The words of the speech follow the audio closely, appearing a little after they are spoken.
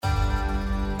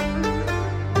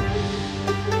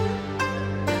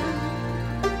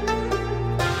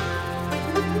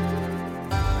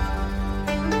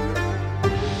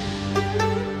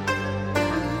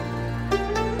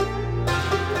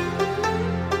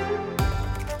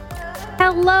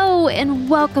Hello, and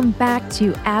welcome back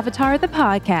to Avatar the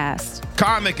Podcast.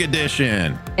 Comic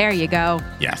Edition. There you go.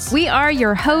 Yes. We are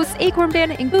your hosts, Acorn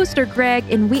and Booster Greg,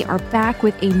 and we are back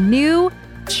with a new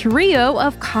trio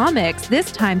of comics, this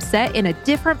time set in a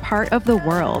different part of the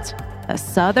world, the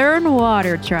Southern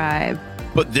Water Tribe.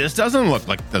 But this doesn't look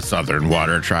like the Southern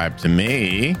Water Tribe to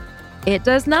me. It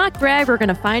does not, Greg. We're going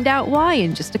to find out why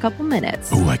in just a couple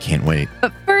minutes. Oh, I can't wait.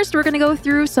 But first, we're going to go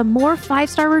through some more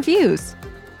 5-star reviews.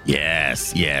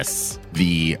 Yes.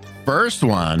 The first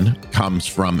one comes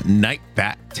from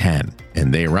Nightbat10,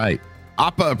 and they write,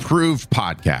 Appa approved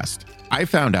podcast. I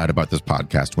found out about this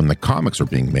podcast when the comics were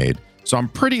being made, so I'm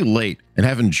pretty late and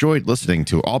have enjoyed listening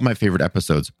to all my favorite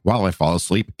episodes while I fall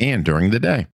asleep and during the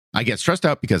day. I get stressed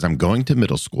out because I'm going to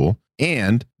middle school,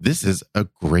 and this is a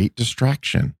great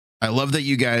distraction. I love that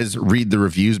you guys read the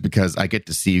reviews because I get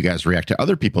to see you guys react to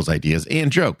other people's ideas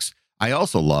and jokes. I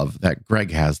also love that Greg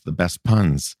has the best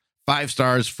puns. 5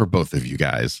 stars for both of you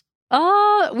guys.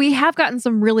 Oh, we have gotten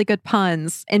some really good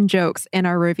puns and jokes in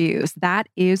our reviews. That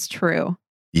is true.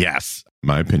 Yes,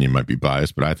 my opinion might be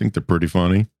biased, but I think they're pretty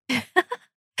funny.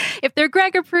 If they're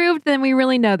Greg approved, then we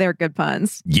really know they're good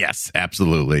puns. Yes,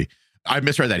 absolutely. I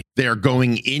misread that. They're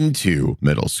going into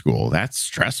middle school. That's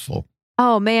stressful.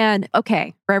 Oh, man.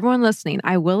 Okay. For everyone listening,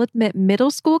 I will admit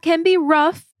middle school can be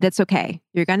rough. That's okay.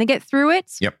 You're going to get through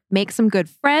it. Yep. Make some good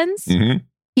friends. Mm-hmm.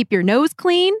 Keep your nose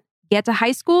clean. Get to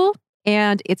high school.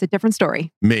 And it's a different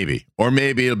story. Maybe. Or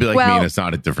maybe it'll be like me and it's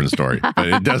not a different story. But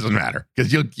it doesn't matter.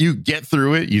 Because you get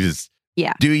through it. You just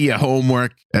do your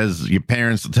homework as your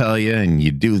parents will tell you. And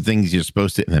you do things you're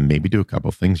supposed to. And then maybe do a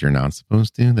couple things you're not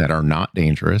supposed to that are not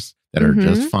dangerous. That are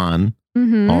just fun.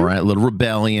 Mm-hmm. All right. A little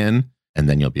rebellion. And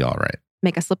then you'll be all right.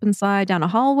 Make a slip and slide down a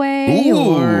hallway.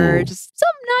 Ooh. Or just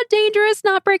something not dangerous,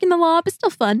 not breaking the law, but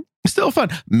still fun. Still fun.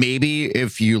 Maybe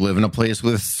if you live in a place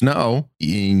with snow,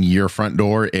 and your front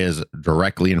door is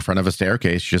directly in front of a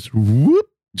staircase, just whoop,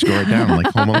 just go right down like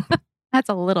Home Alone. That's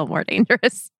a little more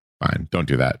dangerous. Fine. Don't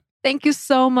do that. Thank you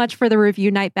so much for the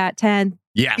review, Nightbat10.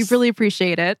 Yes. We really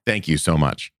appreciate it. Thank you so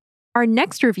much. Our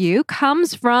next review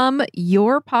comes from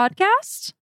your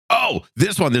podcast. Oh,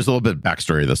 this one. There's a little bit of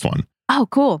backstory to this one. Oh,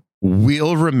 cool.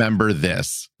 We'll remember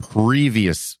this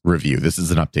previous review. This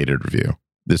is an updated review.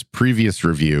 This previous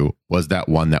review was that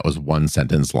one that was 1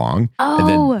 sentence long. Oh. And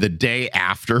then the day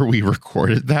after we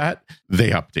recorded that,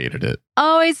 they updated it.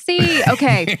 Oh, I see.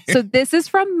 Okay. So this is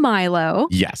from Milo.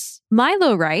 Yes.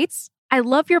 Milo writes, I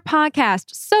love your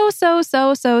podcast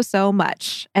so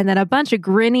much. And then a bunch of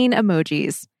grinning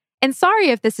emojis. And sorry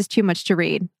if this is too much to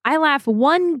read. I laugh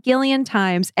 1 gillion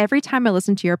times every time I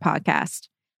listen to your podcast.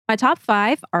 My top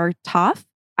 5 are Toph,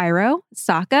 Iroh,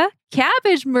 Sokka,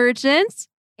 Cabbage Merchant,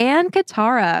 and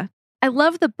Katara. I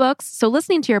love the books, so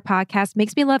listening to your podcast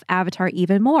makes me love Avatar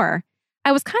even more.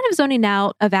 I was kind of zoning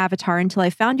out of Avatar until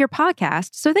I found your podcast,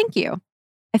 so thank you.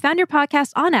 I found your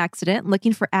podcast on accident,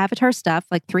 looking for Avatar stuff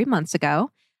like 3 months ago.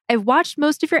 I've watched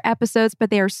most of your episodes,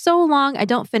 but they are so long I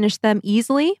don't finish them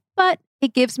easily, but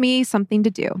it gives me something to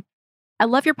do. I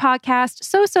love your podcast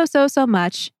so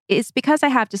much. It's because I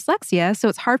have dyslexia, so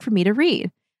it's hard for me to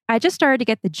read. I just started to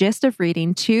get the gist of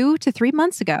reading 2 to 3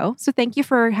 months ago, so thank you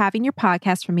for having your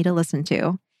podcast for me to listen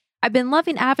to. I've been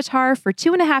loving Avatar for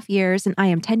 2.5 years, and I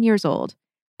am 10 years old.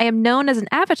 I am known as an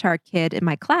Avatar kid in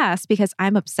my class because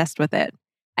I'm obsessed with it.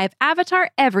 I have Avatar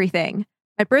everything.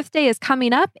 My birthday is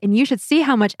coming up, and you should see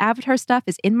how much Avatar stuff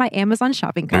is in my Amazon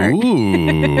shopping cart.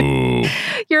 Ooh.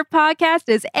 Your podcast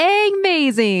is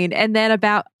amazing. And then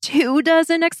about 2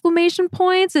 dozen exclamation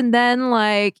points, and then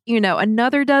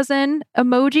another dozen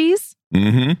emojis.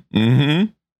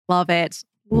 Love it.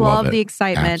 Love the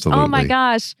excitement. Absolutely. Oh my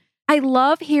gosh. I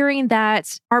love hearing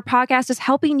that our podcast is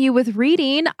helping you with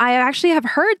reading. I actually have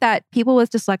heard that people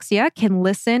with dyslexia can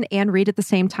listen and read at the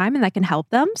same time, and that can help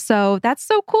them. So that's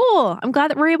so cool. I'm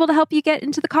glad that we're able to help you get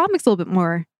into the comics a little bit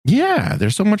more. Yeah,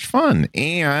 they're so much fun.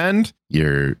 And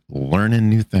you're learning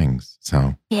new things.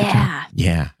 So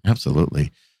yeah,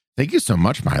 absolutely. Thank you so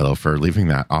much, Milo, for leaving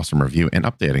that awesome review and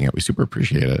updating it. We super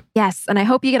appreciate it. Yes. And I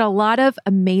hope you get a lot of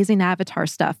amazing Avatar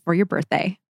stuff for your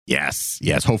birthday. Yes.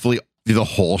 Hopefully the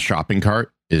whole shopping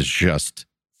cart is just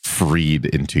freed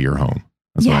into your home.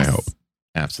 That's what I hope.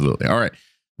 Absolutely. All right.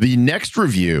 The next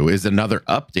review is another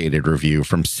updated review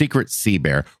from Secret Sea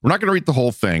Bear. We're not going to read the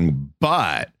whole thing,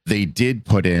 but they did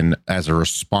put in as a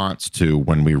response to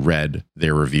when we read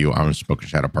their review on Smoke and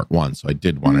Shadow Part 1. So I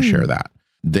did want to share that.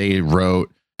 They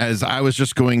wrote, as I was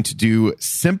just going to do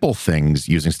simple things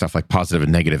using stuff like positive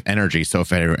and negative energy. So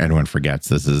if anyone forgets,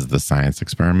 this is the science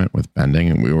experiment with bending.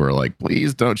 And we were like,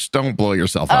 please don't blow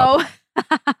yourself up.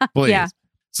 Oh, please. Yeah.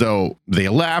 So they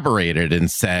elaborated and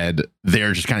said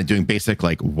they're just kind of doing basic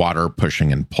like water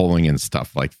pushing and pulling and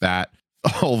stuff like that.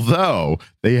 Although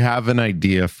they have an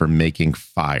idea for making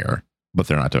fire, but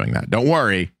they're not doing that. Don't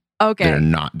worry. Okay. They're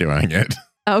not doing it.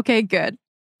 Okay, good.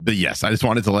 But yes, I just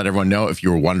wanted to let everyone know if you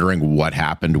were wondering what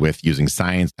happened with using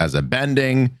science as a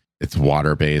bending, it's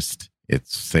water-based,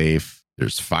 it's safe,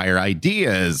 there's fire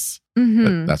ideas,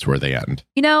 but that's where they end.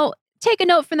 You know, take a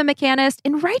note from the mechanist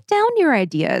and write down your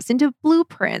ideas into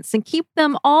blueprints and keep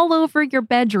them all over your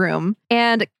bedroom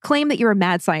and claim that you're a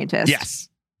mad scientist. Yes.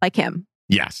 Like him.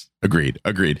 Yes. Agreed.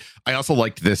 I also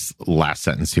liked this last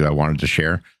sentence too. I wanted to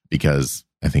share because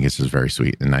I think it's just very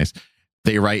sweet and nice.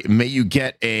 They write, may you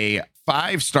get a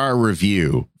 5-star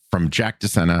review from Jack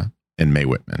DeSena and Mae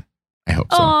Whitman. I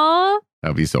hope so. Aww. That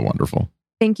would be so wonderful.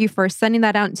 Thank you for sending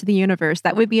that out into the universe.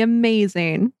 That would be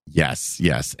amazing.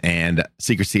 Yes. And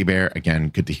Secret Sea Bear, again,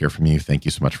 good to hear from you. Thank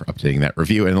you so much for updating that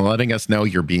review and letting us know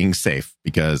you're being safe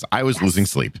because I was losing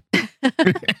sleep.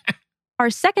 Our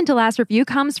second to last review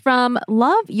comes from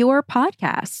Love Your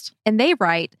Podcast. And they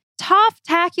write,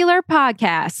 Toff-tacular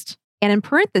podcast. And in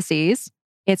parentheses,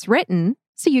 it's written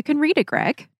so you can read it,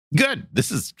 Greg. Good.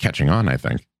 This is catching on, I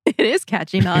think. It is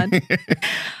catching on.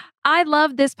 I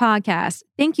love this podcast.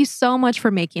 Thank you so much for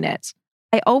making it.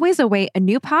 I always await a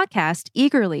new podcast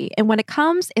eagerly, and when it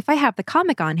comes, if I have the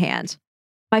comic on hand.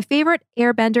 My favorite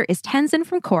airbender is Tenzin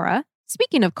from Korra.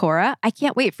 Speaking of Korra, I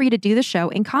can't wait for you to do the show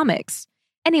in comics.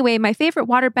 Anyway, my favorite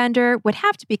waterbender would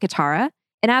have to be Katara,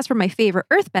 and as for my favorite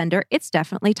earthbender, it's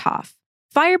definitely Toph.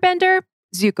 Firebender?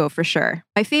 Zuko for sure.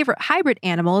 My favorite hybrid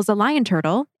animal is a lion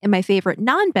turtle, and my favorite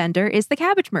non-bender is the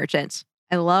cabbage merchant.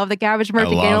 I love the cabbage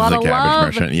merchant. I love the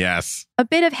cabbage merchant, yes. A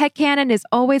bit of headcanon is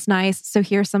always nice, so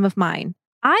here's some of mine.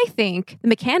 I think the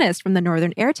mechanist from the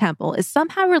Northern Air Temple is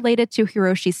somehow related to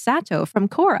Hiroshi Sato from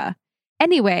Korra.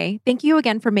 Anyway, thank you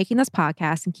again for making this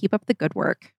podcast and keep up the good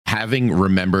work. Having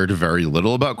remembered very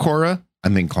little about Korra,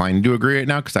 I'm inclined to agree right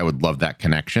now because I would love that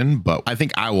connection, but I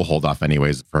think I will hold off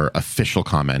anyways for official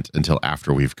comment until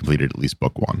after we've completed at least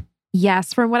book 1.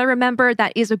 Yes, from what I remember,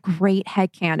 that is a great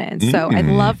headcanon. So I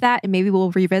love that, and maybe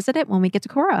we'll revisit it when we get to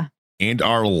Korra. And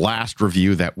our last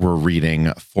review that we're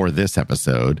reading for this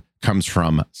episode comes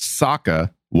from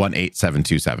Sokka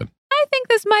 18727. I think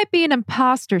this might be an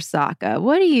imposter Sokka.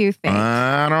 What do you think?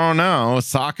 I don't know.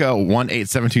 Sokka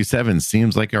 18727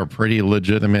 seems like a pretty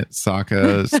legitimate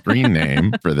Sokka screen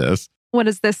name for this. What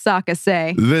does this Sokka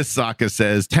say? This Sokka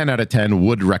says 10 out of 10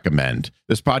 would recommend.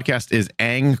 This podcast is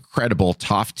incredible,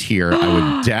 top tier. I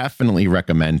would definitely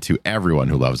recommend to everyone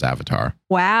who loves Avatar.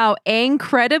 Wow.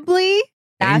 Incredibly?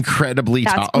 Incredibly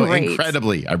that's top. Great. Oh,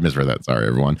 incredibly. I misread that. Sorry,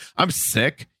 everyone. I'm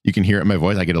sick. You can hear it in my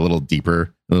voice. I get a little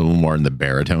deeper, a little more in the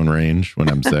baritone range when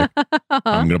I'm sick. I'm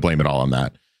going to blame it all on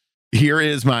that. Here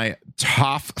is my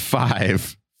top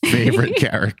 5 favorite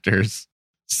characters.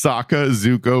 Sokka,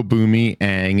 Zuko, Bumi,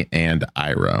 Aang, and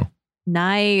Iroh.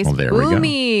 Nice. Well, there Bumi,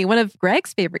 we go. one of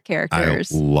Greg's favorite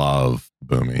characters. I love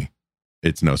Bumi.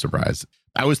 It's no surprise.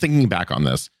 I was thinking back on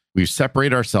this. We've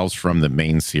separated ourselves from the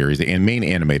main series and main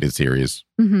animated series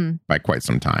by quite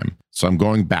some time. So I'm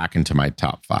going back into my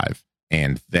top 5.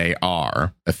 And they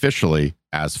are officially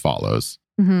as follows.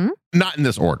 Not in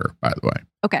this order, by the way.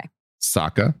 Okay.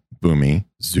 Sokka, Bumi,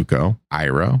 Zuko,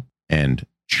 Iroh, and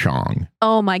Chong.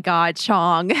 Oh my God,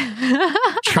 Chong.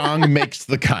 Chong makes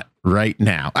the cut right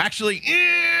now. Actually,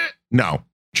 no.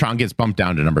 Chong gets bumped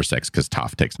down to number 6 because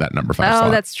Toph takes that number 5 slot.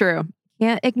 Oh, that's true.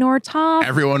 Can't ignore Toph.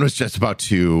 Everyone was just about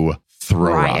to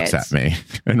throw rocks at me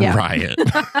and riot.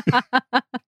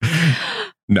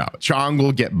 No, Chong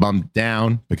will get bumped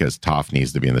down because Toph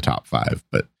needs to be in the top 5.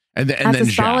 But and then a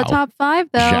solid Zhao. top 5,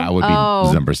 though. Zhao would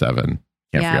be number 7.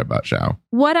 Can't forget about Zhao.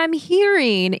 What I'm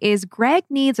hearing is Greg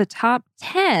needs a top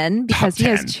 10 because he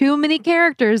has too many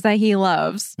characters that he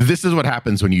loves. This is what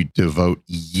happens when you devote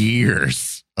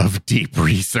years of deep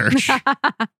research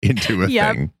into a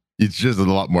thing. It's just a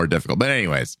lot more difficult. But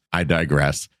anyways, I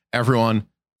digress. Everyone,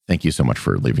 thank you so much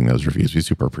for leaving those reviews. We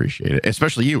super appreciate it.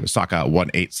 Especially you, Sokka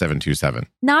 18727.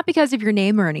 Not because of your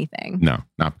name or anything. No,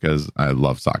 not because I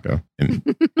love Sokka in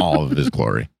all of his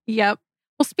glory. Yep.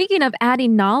 Well, speaking of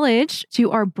adding knowledge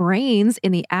to our brains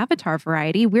in the Avatar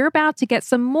variety, we're about to get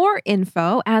some more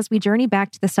info as we journey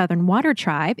back to the Southern Water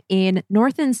Tribe in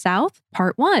North and South,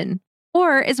 Part 1.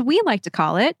 Or, as we like to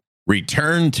call it,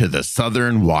 Return to the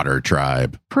Southern Water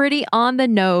Tribe. Pretty on the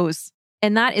nose.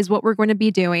 And that is what we're going to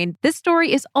be doing. This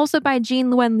story is also by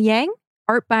Jean Luen Yang,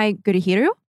 art by Gurihiru.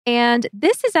 And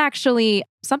this is actually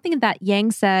something that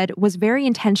Yang said was very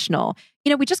intentional. You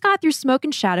know, we just got through Smoke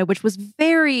and Shadow, which was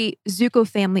very Zuko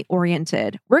family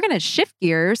oriented. We're going to shift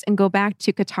gears and go back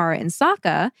to Katara and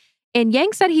Sokka. And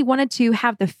Yang said he wanted to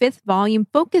have the fifth volume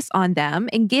focus on them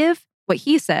and give, what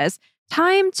he says,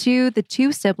 time to the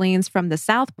two siblings from the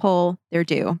South Pole their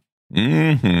due.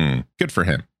 Good for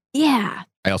him. Yeah.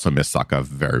 I also miss Sokka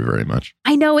very, very much.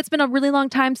 I know it's been a really long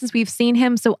time since we've seen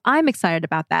him, so I'm excited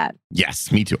about that.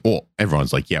 Yes, me too. Oh,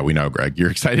 everyone's like, yeah, we know, Greg.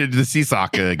 You're excited to see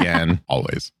Sokka again.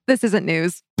 Always. This isn't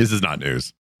news. This is not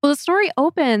news. Well, the story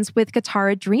opens with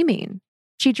Katara dreaming.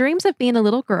 She dreams of being a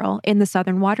little girl in the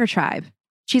Southern Water Tribe.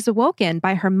 She's awoken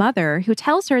by her mother, who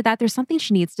tells her that there's something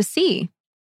she needs to see.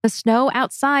 The snow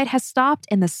outside has stopped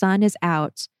and the sun is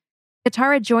out.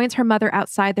 Katara joins her mother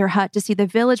outside their hut to see the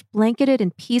village blanketed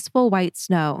in peaceful white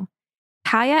snow.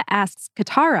 Kaya asks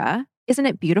Katara, "Isn't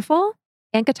it beautiful?"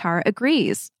 And Katara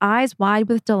agrees, eyes wide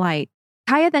with delight.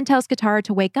 Kaya then tells Katara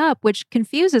to wake up, which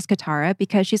confuses Katara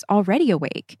because she's already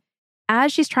awake.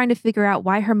 As she's trying to figure out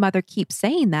why her mother keeps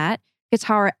saying that,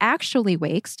 Katara actually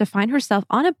wakes to find herself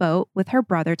on a boat with her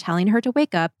brother telling her to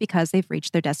wake up because they've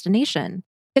reached their destination.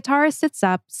 Katara sits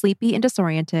up, sleepy and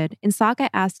disoriented, and Sokka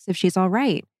asks if she's all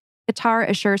right. Katara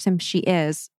assures him she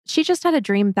is. She just had a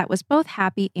dream that was both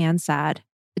happy and sad.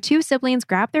 The two siblings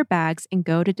grab their bags and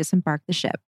go to disembark the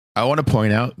ship. I want to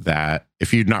point out that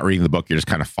if you're not reading the book, you're just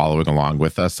kind of following along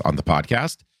with us on the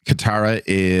podcast. Katara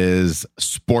is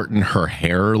sporting her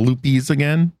hair loopies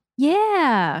again.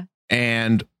 Yeah.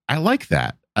 And I like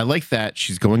that. I like that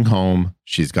she's going home.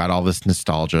 She's got all this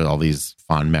nostalgia, all these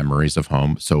fond memories of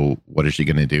home. So what is she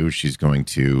going to do? She's going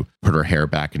to put her hair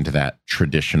back into that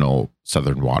traditional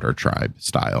Southern Water Tribe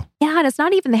style. Yeah, and it's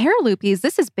not even the hair loopies.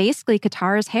 This is basically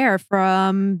Katara's hair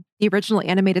from the original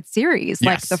animated series,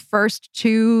 like the first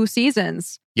 2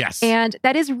 seasons. Yes. And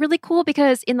that is really cool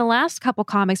because in the last couple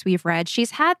comics we've read,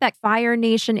 she's had that Fire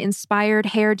Nation inspired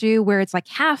hairdo where it's like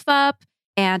half up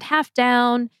and half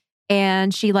down.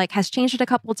 And she has changed it a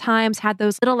couple of times, had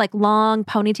those little long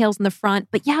ponytails in the front.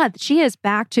 But yeah, she is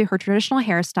back to her traditional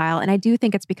hairstyle. And I do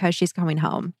think it's because she's coming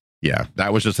home. Yeah,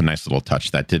 that was just a nice little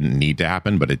touch that didn't need to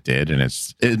happen, but it did. And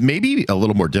it may be a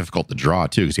little more difficult to draw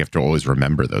too, because you have to always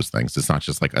remember those things. It's not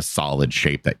just like a solid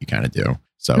shape that you kind of do.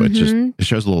 So it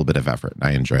shows a little bit of effort. And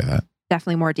I enjoy that.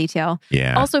 Definitely more detail.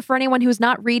 Yeah. Also, for anyone who's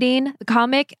not reading the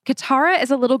comic, Katara as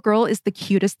a little girl is the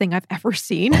cutest thing I've ever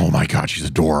seen. Oh my God, she's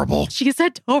adorable. She's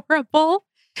adorable.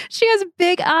 She has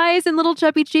big eyes and little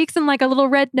chubby cheeks and a little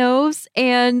red nose.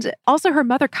 And also her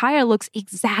mother, Kaya, looks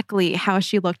exactly how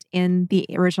she looked in the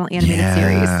original animated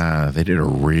series. Yeah, they did a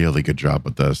really good job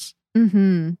with this.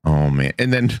 Mm-hmm. Oh man.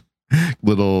 And then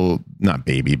not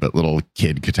baby, but little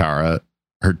kid Katara,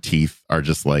 her teeth are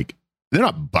just they're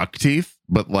not buck teeth,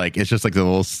 but it's just the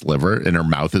little sliver, and her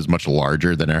mouth is much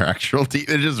larger than her actual teeth.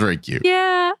 It's just very cute.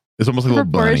 Yeah. It's almost like a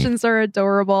little bunny. Proportions are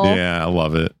adorable. Yeah, I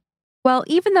love it. Well,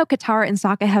 even though Katara and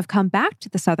Sokka have come back to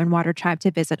the Southern Water Tribe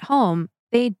to visit home,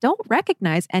 they don't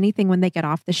recognize anything when they get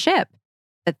off the ship.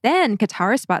 But then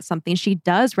Katara spots something she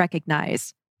does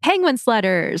recognize. Penguin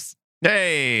sledders.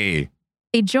 Hey!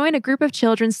 They join a group of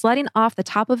children sledding off the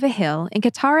top of a hill, and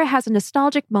Katara has a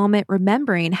nostalgic moment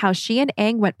remembering how she and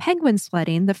Aang went penguin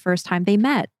sledding the first time they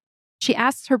met. She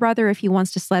asks her brother if he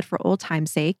wants to sled for old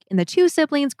time's sake, and the two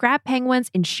siblings grab penguins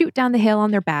and shoot down the hill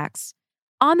on their backs.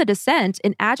 On the descent,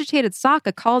 an agitated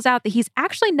Sokka calls out that he's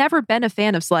actually never been a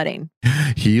fan of sledding.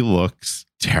 He looks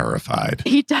terrified.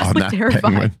 He does look terrified.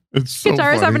 Penguin. It's so Katara's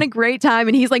funny. having a great time,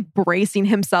 and he's bracing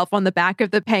himself on the back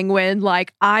of the penguin,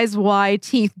 eyes wide,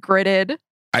 teeth gritted.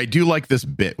 I do like this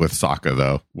bit with Sokka,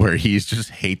 though, where he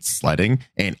just hates sledding.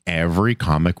 And every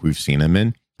comic we've seen him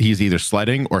in, he's either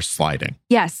sledding or sliding.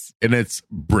 Yes. And it's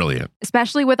brilliant.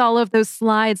 Especially with all of those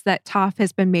slides that Toph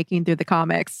has been making through the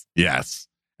comics. Yes.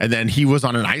 And then he was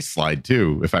on an ice slide,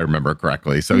 too, if I remember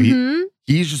correctly. So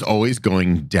he's just always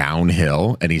going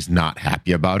downhill, and he's not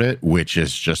happy about it, which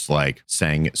is just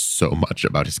saying so much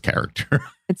about his character.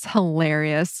 It's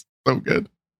hilarious. So good.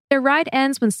 Their ride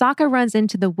ends when Sokka runs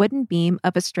into the wooden beam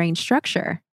of a strange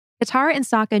structure. Katara and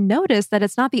Sokka notice that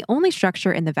it's not the only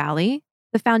structure in the valley.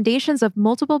 The foundations of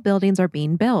multiple buildings are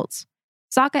being built.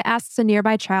 Sokka asks a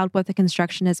nearby child what the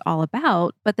construction is all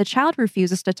about, but the child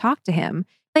refuses to talk to him,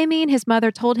 claiming his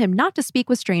mother told him not to speak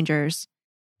with strangers.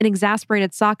 An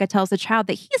exasperated Sokka tells the child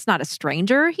that he's not a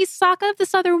stranger, he's Sokka of the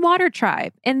Southern Water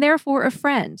Tribe, and therefore a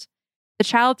friend. The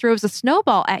child throws a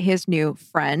snowball at his new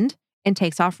friend and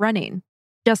takes off running.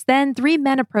 Just then, 3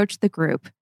 men approach the group.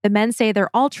 The men say they're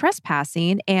all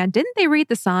trespassing, and didn't they read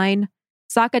the sign?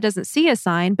 Sokka doesn't see a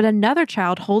sign, but another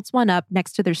child holds one up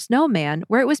next to their snowman,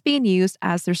 where it was being used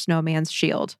as their snowman's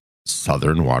shield.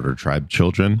 Southern Water Tribe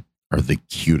children are the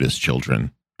cutest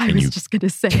children. I was just going to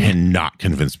say. Cannot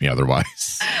convince me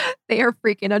otherwise. They are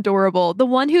freaking adorable. The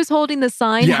one who's holding the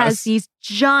sign has these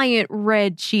giant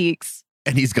red cheeks.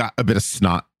 And he's got a bit of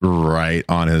snot right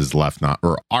on his left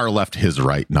or our left, his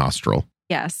right nostril.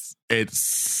 Yes. It's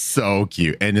so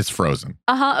cute. And it's frozen.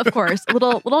 Of course.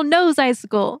 little nose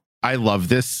icicle. I love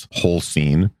this whole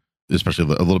scene, especially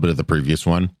a little bit of the previous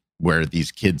one, where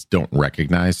these kids don't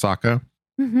recognize Sokka,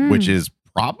 which is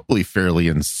probably fairly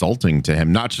insulting to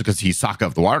him, not just because he's Sokka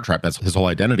of the Water Tribe, that's his whole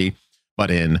identity, but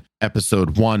in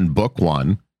episode 1, book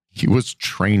 1, he was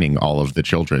training all of the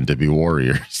children to be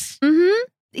warriors.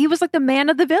 He was like the man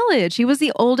of the village. He was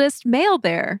the oldest male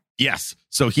there. Yes.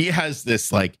 So he has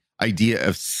this like idea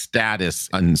of status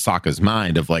in Sokka's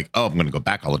mind of like, oh, I'm going to go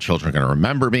back. All the children are going to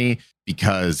remember me,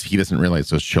 because he doesn't realize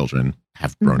those children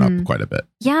have grown up quite a bit.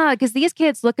 Yeah, because these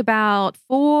kids look about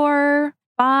 4,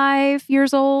 5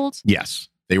 years old. Yes.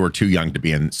 They were too young to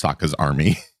be in Sokka's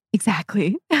army.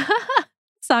 Exactly.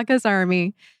 Sokka's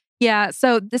army. Yeah,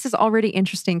 so this is already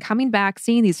interesting. Coming back,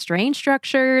 seeing these strange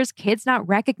structures, kids not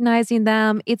recognizing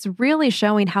them. It's really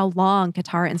showing how long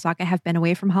Katara and Sokka have been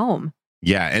away from home.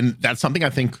 Yeah, and that's something I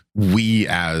think we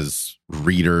as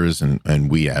readers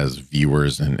and we as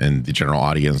viewers and the general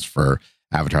audience for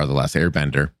Avatar: The Last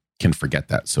Airbender can forget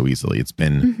that so easily. It's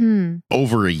been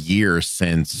over a year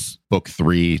since book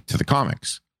 3 to the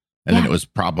comics. And then it was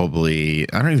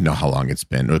probably, I don't even know how long it's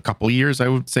been, a couple years, I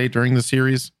would say, during the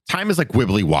series. Time is like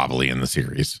wibbly wobbly in the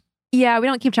series. Yeah, we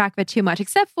don't keep track of it too much,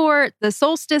 except for the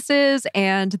solstices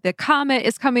and the comet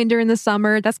is coming during the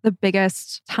summer. That's the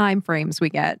biggest time frames we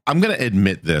get. I'm going to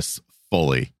admit this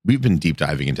fully. We've been deep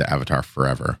diving into Avatar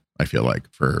forever, I feel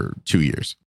like, for 2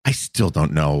 years. I still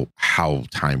don't know how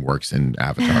time works in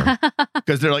Avatar.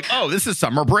 Because they're like, oh, this is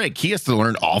summer break. He has to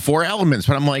learn all 4 elements.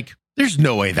 But I'm like, there's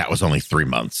no way that was only 3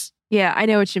 months. Yeah, I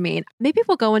know what you mean. Maybe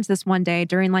we'll go into this one day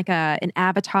during like an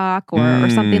Avatalk or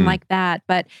something like that.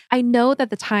 But I know that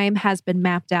the time has been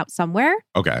mapped out somewhere.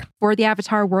 Okay. For the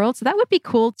Avatar world. So that would be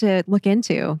cool to look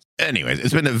into. Anyways,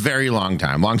 it's been a very long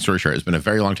time. Long story short, it's been a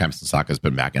very long time since Sokka's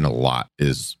been back, and a lot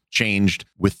is changed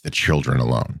with the children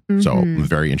alone. So I'm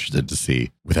very interested to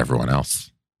see with everyone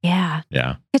else. Yeah.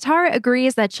 Yeah. Katara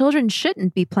agrees that children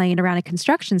shouldn't be playing around a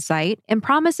construction site and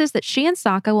promises that she and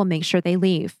Sokka will make sure they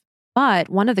leave. But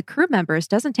one of the crew members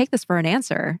doesn't take this for an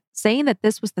answer, saying that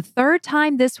this was the 3rd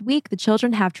time this week the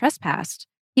children have trespassed.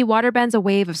 He waterbends a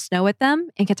wave of snow at them,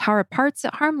 and Katara parts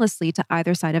it harmlessly to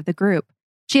either side of the group.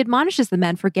 She admonishes the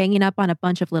men for ganging up on a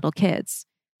bunch of little kids.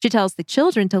 She tells the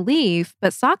children to leave,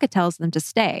 but Sokka tells them to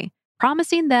stay,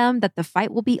 promising them that the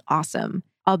fight will be awesome,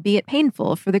 albeit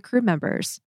painful for the crew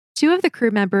members. 2 of the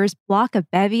crew members block a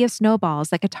bevy of snowballs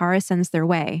that Katara sends their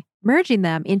way, merging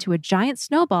them into a giant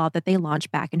snowball that they launch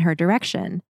back in her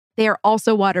direction. They are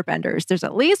also waterbenders. There's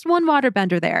at least one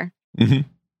waterbender there.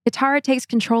 Katara takes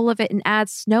control of it and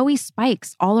adds snowy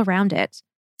spikes all around it.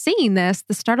 Seeing this,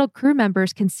 the startled crew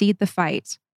members concede the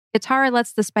fight. Katara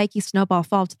lets the spiky snowball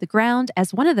fall to the ground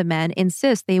as one of the men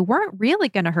insists they weren't really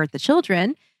going to hurt the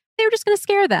children. They were just going to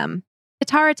scare them.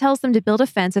 Katara tells them to build a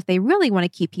fence if they really want to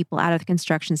keep people out of the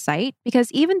construction site,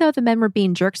 because even though the men were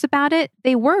being jerks about it,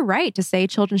 they were right to say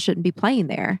children shouldn't be playing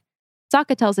there.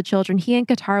 Sokka tells the children he and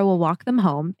Katara will walk them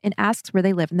home and asks where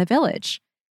they live in the village.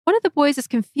 One of the boys is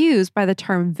confused by the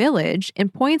term village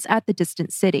and points at the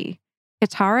distant city.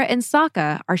 Katara and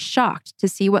Sokka are shocked to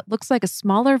see what looks like a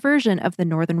smaller version of the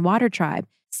Northern Water Tribe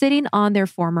sitting on their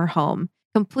former home,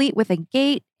 complete with a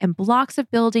gate and blocks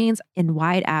of buildings and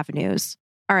wide avenues.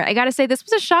 All right, I got to say, this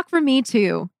was a shock for me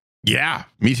too. Yeah,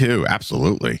 me too.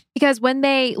 Absolutely. Because when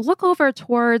they look over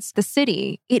towards the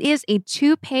city, it is a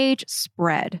 2-page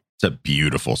spread. It's a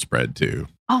beautiful spread too.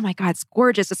 Oh my God, it's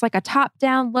gorgeous. It's like a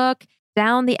top-down look.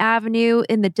 Down the avenue,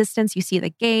 in the distance, you see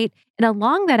the gate. And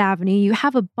along that avenue, you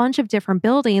have a bunch of different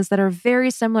buildings that are very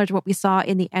similar to what we saw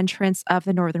in the entrance of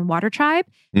the Northern Water Tribe.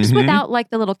 Just without like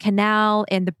the little canal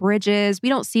and the bridges. We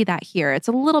don't see that here. It's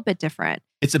a little bit different.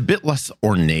 It's a bit less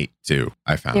ornate too,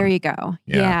 I found. There you go.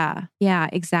 Yeah,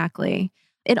 exactly.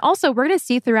 And also, we're going to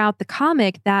see throughout the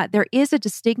comic that there is a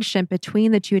distinction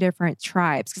between the 2 different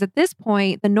tribes. Because at this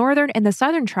point, the Northern and the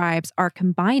Southern tribes are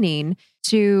combining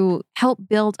to help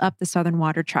build up the Southern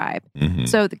Water Tribe.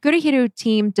 So the Gurihiru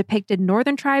team depicted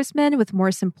Northern tribesmen with more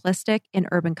simplistic and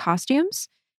urban costumes,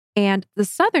 and the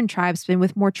Southern tribesmen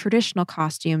with more traditional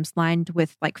costumes lined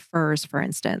with like furs, for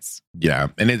instance. Yeah.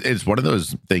 And it's one of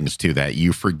those things too that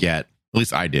you forget, at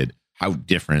least I did, how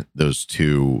different those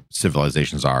 2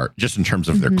 civilizations are just in terms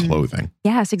of their clothing.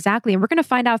 Yes, exactly. And we're going to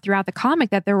find out throughout the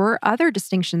comic that there were other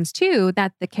distinctions too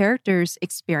that the characters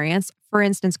experience. For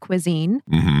instance, cuisine.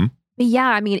 But yeah,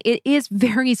 I mean, it is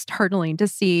very startling to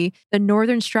see the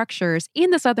northern structures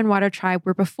in the Southern Water Tribe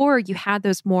where before you had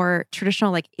those more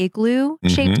traditional like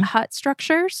igloo-shaped hut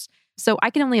structures. So I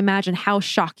can only imagine how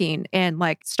shocking and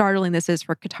like startling this is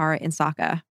for Katara and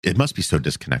Sokka. It must be so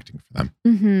disconnecting for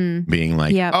them. Being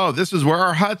like, oh, this is where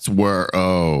our huts were.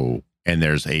 Oh, and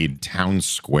there's a town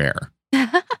square.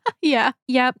 Yep.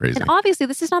 Crazy. And obviously,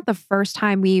 this is not the first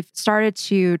time we've started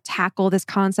to tackle this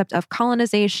concept of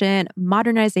colonization,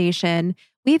 modernization.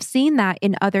 We've seen that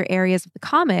in other areas of the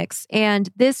comics. And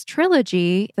this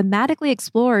trilogy thematically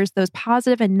explores those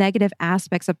positive and negative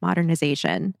aspects of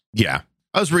modernization. Yeah.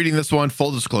 I was reading this one,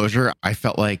 full disclosure. I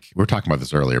felt like we were talking about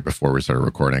this earlier before we started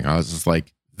recording. I was just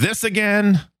like, this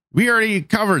again? We already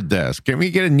covered this. Can we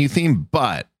get a new theme?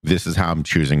 But this is how I'm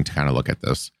choosing to kind of look at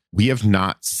this. We have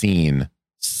not seen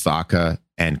Sokka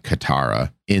and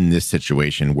Katara in this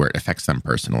situation where it affects them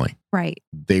personally. Right.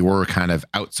 They were kind of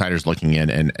outsiders looking in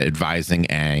and advising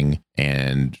Aang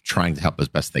and trying to help as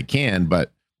best they can,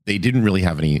 but they didn't really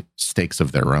have any stakes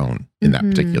of their own in that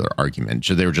particular argument.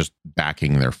 So they were just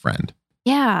backing their friend.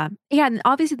 Yeah. And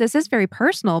obviously this is very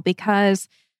personal because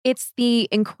it's the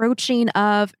encroaching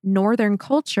of Northern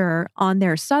culture on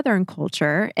their Southern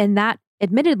culture. And that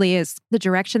admittedly is the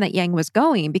direction that Yang was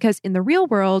going, because in the real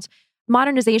world,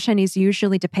 modernization is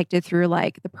usually depicted through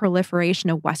like the proliferation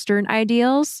of Western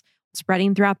ideals,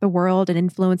 spreading throughout the world and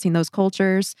influencing those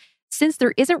cultures. Since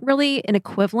there isn't really an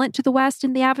equivalent to the West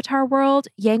in the Avatar world,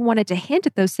 Yang wanted to hint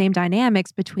at those same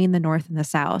dynamics between the North and the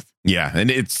South. Yeah,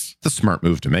 and it's the smart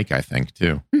move to make, I think,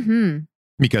 too.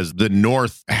 Because the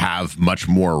North have much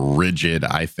more rigid,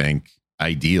 I think,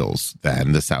 ideals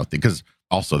than the South. Because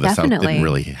also the South didn't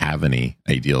really have any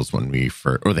ideals when we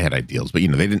first, or they had ideals, but they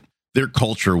didn't. Their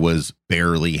culture was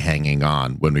barely hanging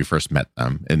on when we first met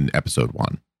them in episode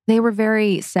 1. They were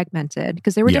very segmented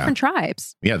because they were different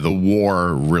tribes. Yeah, the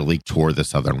war really tore the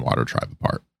Southern Water Tribe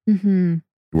apart.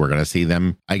 We're going to see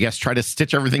them, I guess, try to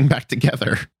stitch everything back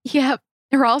together. Yep.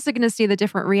 We're also going to see the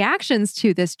different reactions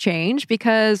to this change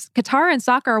because Katara and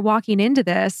Sokka are walking into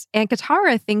this, and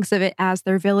Katara thinks of it as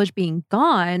their village being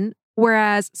gone,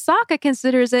 whereas Sokka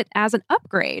considers it as an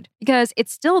upgrade because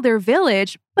it's still their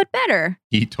village, but better.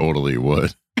 He totally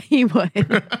would. He would.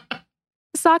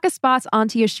 Sokka spots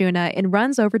Auntie Ashuna and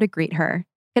runs over to greet her.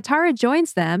 Katara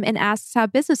joins them and asks how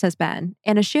business has been,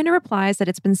 and Ashuna replies that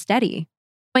it's been steady.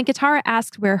 When Katara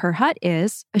asks where her hut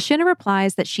is, Ashuna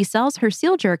replies that she sells her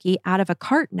seal jerky out of a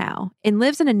cart now and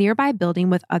lives in a nearby building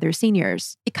with other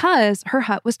seniors because her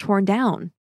hut was torn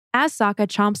down. As Sokka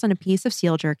chomps on a piece of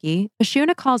seal jerky,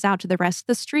 Ashuna calls out to the rest of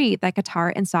the street that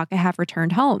Katara and Sokka have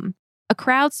returned home. A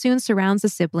crowd soon surrounds the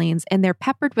siblings, and they're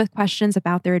peppered with questions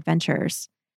about their adventures.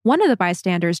 One of the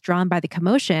bystanders drawn by the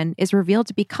commotion is revealed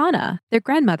to be Kana, their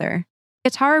grandmother.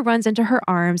 Katara runs into her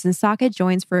arms, and Sokka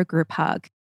joins for a group hug.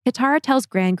 Katara tells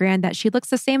Gran that she looks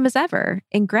the same as ever,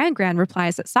 and Gran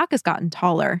replies that Sokka's gotten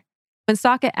taller. When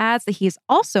Sokka adds that he's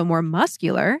also more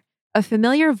muscular, a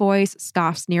familiar voice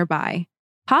scoffs nearby.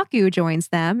 Paku joins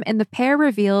them, and the pair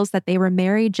reveals that they were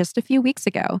married just a few weeks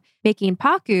ago, making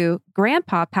Paku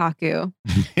Grandpa Paku.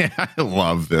 Yeah, I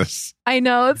love this. I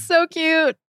know, it's so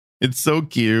cute. It's so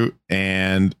cute,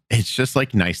 and it's just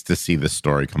like nice to see this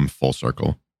story come full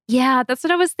circle. Yeah, that's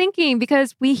what I was thinking,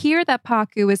 because we hear that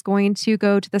Paku is going to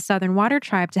go to the Southern Water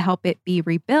Tribe to help it be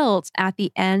rebuilt at the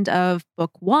end of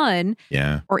book 1.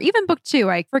 Yeah. Or even book 2.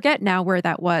 I forget now where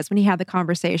that was when he had the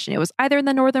conversation. It was either in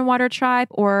the Northern Water Tribe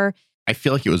or... I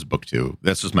feel like it was book 2.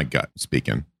 That's just my gut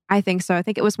speaking. I think so. I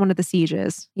think it was one of the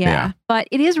sieges. Yeah. But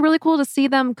it is really cool to see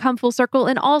them come full circle,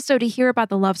 and also to hear about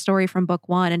the love story from book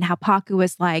 1 and how Paku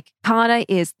was like, Kana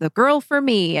is the girl for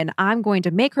me and I'm going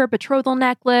to make her a betrothal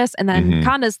necklace. And then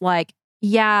Kana's like,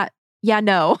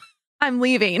 no, I'm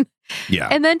leaving. Yeah.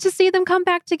 And then to see them come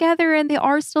back together and they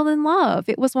are still in love.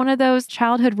 It was one of those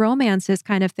childhood romances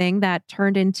kind of thing that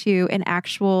turned into an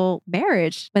actual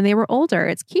marriage when they were older.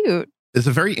 It's cute. It's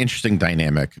a very interesting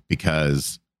dynamic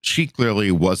because she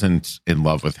clearly wasn't in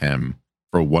love with him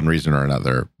for one reason or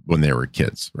another when they were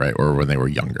kids, right? Or when they were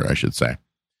younger, I should say.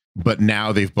 But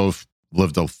now they've both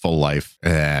lived a full life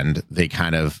and they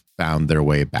kind of found their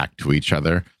way back to each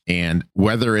other. And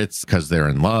whether it's because they're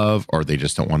in love or they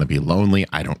just don't want to be lonely,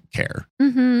 I don't care.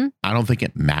 I don't think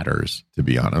it matters, to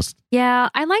be honest. Yeah,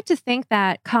 I like to think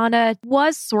that Kana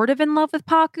was sort of in love with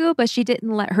Paku, but she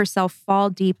didn't let herself fall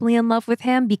deeply in love with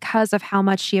him because of how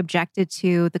much she objected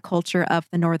to the culture of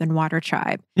the Northern Water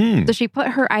Tribe. So she put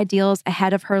her ideals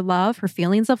ahead of her love, her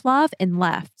feelings of love, and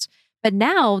left. But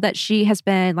now that she has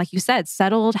been, like you said,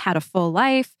 settled, had a full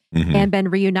life, and been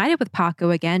reunited with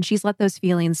Paku again, she's let those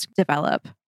feelings develop.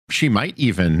 She might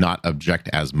even not object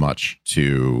as much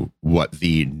to what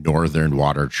the Northern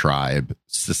Water Tribe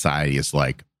society is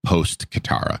like post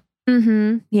Katara.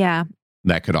 Yeah.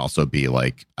 That could also be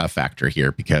like a factor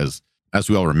here because as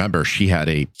we all remember, she had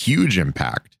a huge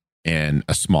impact in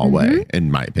a small way,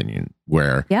 in my opinion,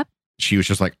 where she was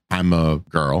just like, I'm a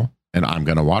girl and I'm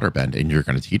going to waterbend and you're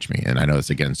going to teach me. And I know it's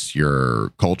against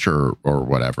your culture or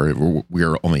whatever.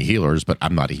 We're only healers, but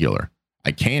I'm not a healer.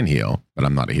 I can heal, but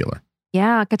I'm not a healer.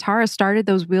 Yeah, Katara started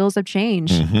those wheels of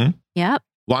change. Yep.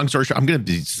 Long story short, I'm going to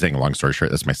be saying a long story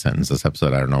short. That's my sentence this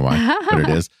episode. I don't know why, but it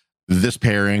is. This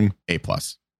pairing, A+.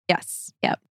 Yes.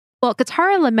 Yep. Well,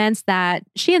 Katara laments that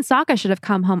she and Sokka should have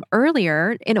come home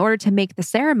earlier in order to make the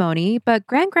ceremony, but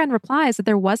Gran replies that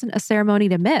there wasn't a ceremony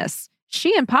to miss.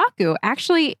 She and Paku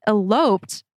actually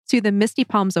eloped to the Misty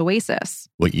Palms Oasis.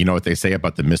 Well, you know what they say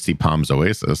about the Misty Palms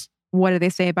Oasis? What do they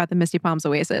say about the Misty Palms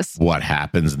Oasis? What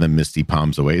happens in the Misty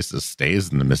Palms Oasis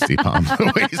stays in the Misty Palms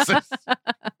Oasis.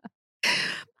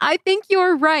 I think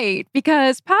you're right,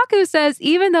 because Paku says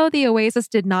even though the Oasis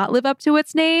did not live up to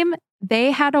its name,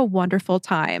 they had a wonderful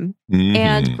time.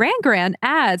 And Gran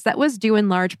adds that was due in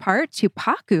large part to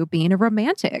Paku being a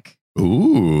romantic.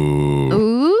 Ooh.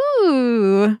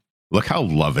 Ooh. Look how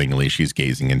lovingly she's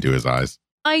gazing into his eyes.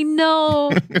 I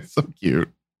know. It's so cute.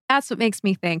 That's what makes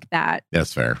me think that.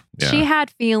 That's fair. Yeah. She had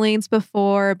feelings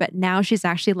before, but now she's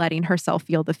actually letting herself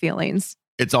feel the feelings.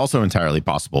 It's also entirely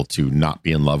possible to not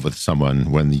be in love with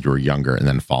someone when you're younger and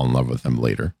then fall in love with them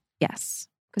later. Yes,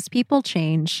 because people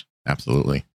change.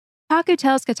 Absolutely. Paku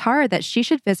tells Katara that she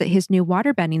should visit his new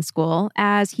waterbending school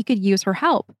as he could use her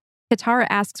help. Katara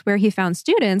asks where he found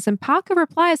students, and Paku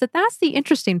replies that that's the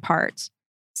interesting part.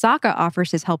 Sokka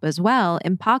offers his help as well,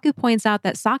 and Paku points out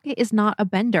that Sokka is not a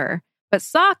bender. But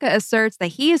Sokka asserts that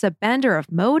he is a bender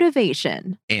of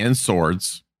motivation. And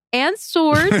swords. And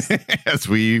swords. As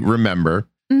we remember.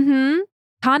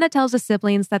 Kana tells the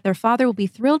siblings that their father will be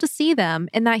thrilled to see them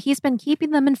and that he's been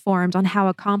keeping them informed on how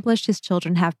accomplished his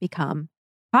children have become.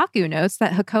 Paku notes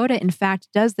that Hakoda, in fact,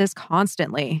 does this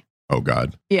constantly. Oh,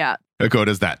 God. Yeah.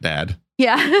 Hakoda's that dad.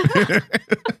 Yeah.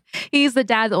 He's the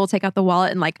dad that will take out the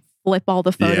wallet and like flip all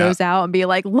the photos out and be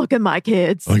like, look at my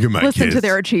kids. Look at my Listen kids. to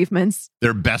their achievements.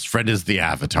 Their best friend is the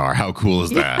Avatar. How cool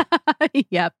is that?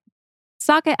 Yep.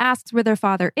 Sokka asks where their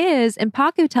father is, and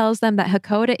Paku tells them that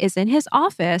Hakoda is in his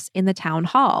office in the town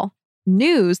hall.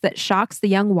 News that shocks the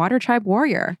young Water Tribe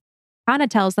warrior. Kana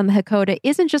tells them Hakoda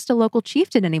isn't just a local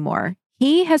chieftain anymore.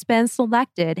 He has been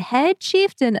selected head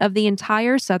chieftain of the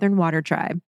entire Southern Water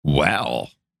Tribe.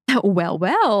 Well.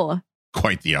 Well.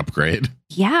 Quite the upgrade.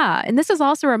 Yeah, and this is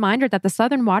also a reminder that the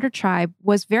Southern Water Tribe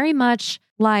was very much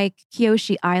like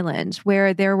Kyoshi Island,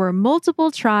 where there were multiple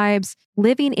tribes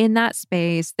living in that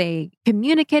space. They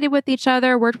communicated with each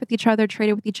other, worked with each other,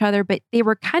 traded with each other, but they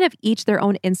were kind of each their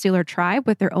own insular tribe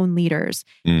with their own leaders.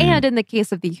 And in the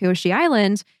case of the Kyoshi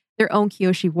Island, their own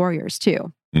Kyoshi warriors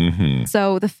too.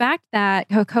 So the fact that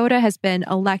Hakoda has been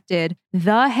elected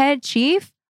the head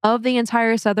chief of the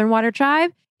entire Southern Water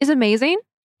Tribe is amazing.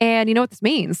 And you know what this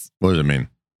means? What does it mean?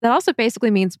 That also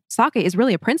basically means Sokka is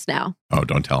really a prince now. Oh,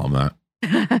 don't tell him that.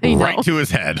 Right to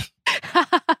his head.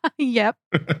 Yep.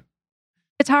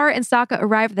 Katara and Sokka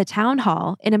arrive at the town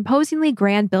hall, an imposingly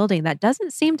grand building that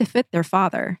doesn't seem to fit their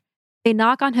father. They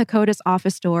knock on Hakoda's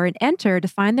office door and enter to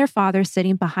find their father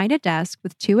sitting behind a desk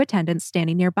with two attendants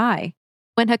standing nearby.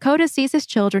 When Hakoda sees his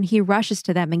children, he rushes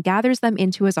to them and gathers them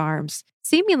into his arms,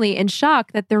 seemingly in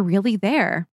shock that they're really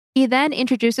there. He then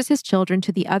introduces his children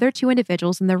to the other two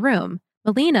individuals in the room,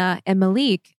 Melina and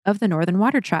Malik of the Northern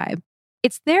Water Tribe.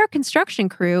 It's their construction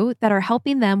crew that are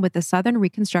helping them with the Southern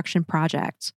Reconstruction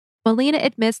Project. Melina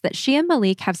admits that she and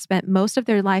Malik have spent most of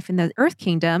their life in the Earth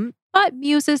Kingdom, but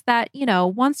muses that,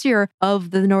 once you're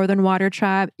of the Northern Water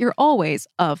Tribe, you're always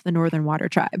of the Northern Water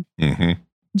Tribe.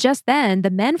 Just then, the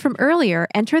men from earlier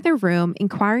enter the room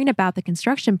inquiring about the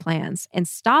construction plans and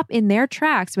stop in their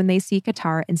tracks when they see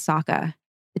Katara and Sokka.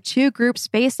 The two groups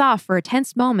face off for a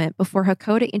tense moment before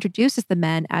Hakoda introduces the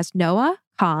men as Noah,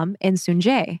 Kam, and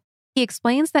Sunjae. He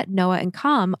explains that Noah and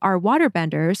Kam are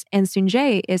waterbenders and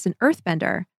Sunjae is an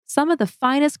earthbender, some of the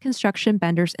finest construction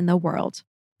benders in the world.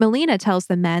 Melina tells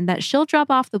the men that she'll drop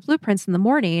off the blueprints in the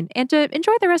morning and to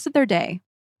enjoy the rest of their day.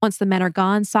 Once the men are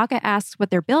gone, Sokka asks what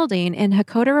they're building, and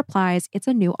Hakoda replies it's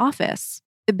a new office.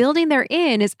 The building they're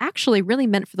in is actually really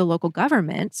meant for the local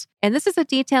government, and this is a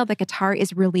detail that Katara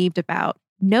is relieved about,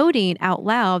 noting out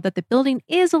loud that the building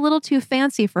is a little too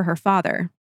fancy for her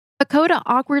father. Hakoda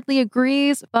awkwardly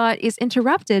agrees, but is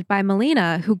interrupted by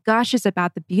Melina, who gushes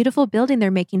about the beautiful building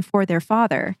they're making for their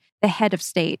father, the head of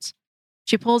state.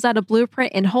 She pulls out a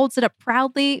blueprint and holds it up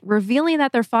proudly, revealing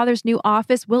that their father's new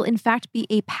office will in fact be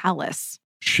a palace.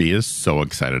 She is so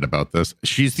excited about this.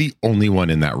 She's the only one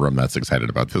in that room that's excited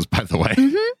about this, by the way.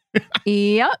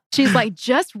 Yep. She's like,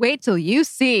 just wait till you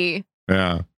see.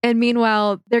 Yeah. And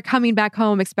meanwhile, they're coming back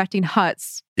home expecting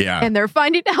huts. Yeah. And they're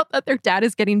finding out that their dad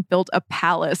is getting built a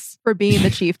palace for being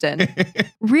the chieftain.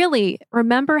 Really,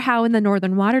 remember how in the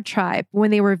Northern Water Tribe,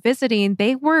 when they were visiting,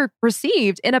 they were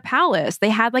received in a palace. They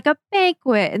had like a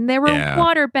banquet and there were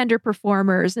waterbender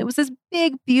performers. And it was this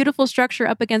big, beautiful structure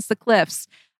up against the cliffs.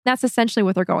 That's essentially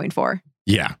what they're going for.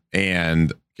 Yeah.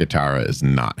 And Katara is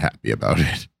not happy about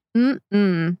it.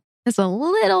 It's a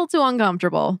little too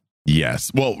uncomfortable.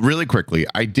 Yes. Well, really quickly,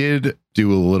 I did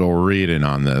do a little reading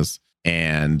on this,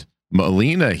 and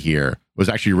Melina here was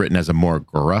actually written as a more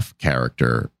gruff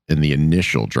character in the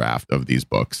initial draft of these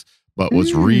books, but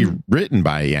was rewritten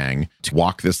by Yang to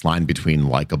walk this line between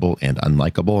likable and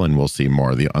unlikable, and we'll see more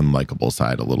of the unlikable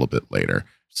side a little bit later.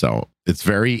 So it's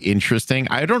very interesting.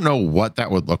 I don't know what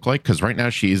that would look like, because right now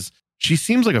she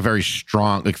seems like a very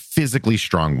strong, like physically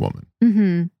strong woman.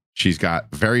 Mm-hmm. She's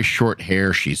got very short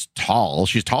hair. She's tall.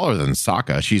 She's taller than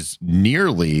Sokka. She's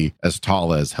nearly as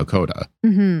tall as Hakoda.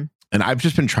 Mm-hmm. And I've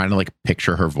just been trying to like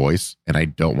picture her voice. And I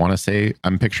don't want to say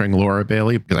I'm picturing Laura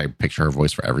Bailey because I picture her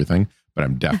voice for everything. But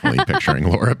I'm definitely picturing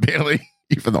Laura Bailey,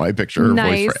 even though I picture her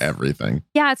voice for everything.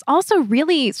 Yeah, it's also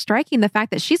really striking the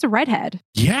fact that she's a redhead.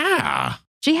 Yeah.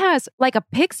 She has like a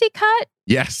pixie cut.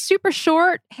 Yes. Super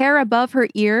short hair above her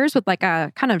ears with like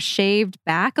a kind of shaved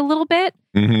back a little bit.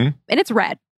 Mm-hmm. And it's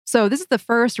red. So this is the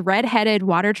first red-headed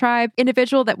Water Tribe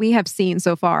individual that we have seen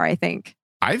so far, I think.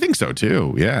 I think so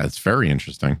too. Yeah, it's very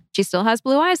interesting. She still has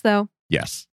blue eyes though.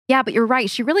 Yes. Yeah, but you're right.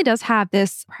 She really does have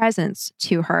this presence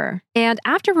to her. And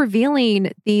after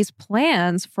revealing these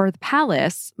plans for the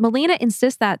palace, Melina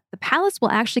insists that the palace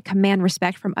will actually command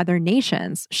respect from other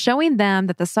nations, showing them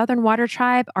that the Southern Water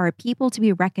Tribe are a people to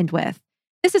be reckoned with.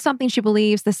 This is something she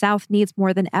believes the South needs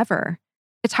more than ever.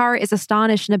 Katara is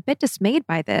astonished and a bit dismayed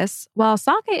by this, while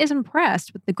Sokka is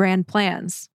impressed with the grand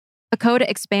plans. Hakoda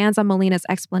expands on Melina's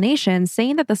explanation,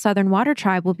 saying that the Southern Water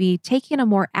Tribe will be taking a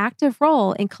more active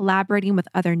role in collaborating with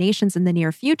other nations in the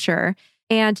near future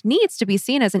and needs to be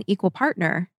seen as an equal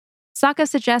partner. Sokka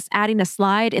suggests adding a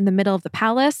slide in the middle of the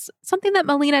palace, something that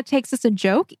Melina takes as a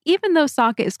joke, even though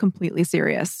Sokka is completely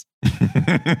serious.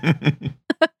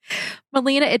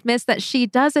 Melina admits that she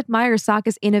does admire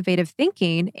Sokka's innovative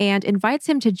thinking and invites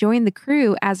him to join the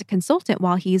crew as a consultant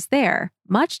while he's there,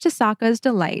 much to Sokka's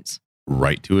delight.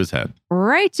 Right to his head.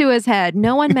 Right to his head.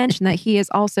 No one mentioned that he is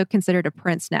also considered a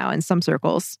prince now in some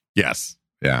circles. Yes.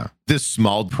 Yeah. This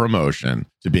small promotion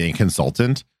to being a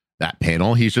consultant, that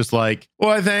panel, he's just like,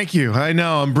 why, thank you. I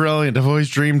know, I'm brilliant. I've always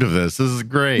dreamed of this. This is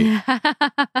great.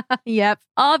 Yep.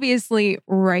 Obviously,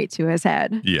 right to his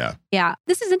head. Yeah. Yeah.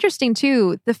 This is interesting,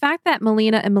 too. The fact that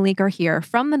Melina and Malik are here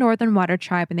from the Northern Water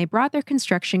Tribe and they brought their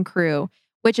construction crew,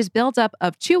 which is built up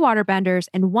of 2 waterbenders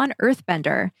and 1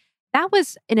 earthbender. That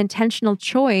was an intentional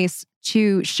choice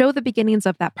to show the beginnings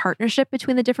of that partnership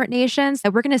between the different nations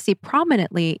that we're going to see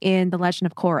prominently in The Legend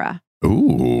of Korra.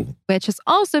 Ooh. Which has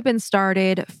also been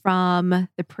started from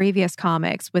the previous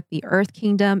comics with the Earth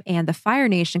Kingdom and the Fire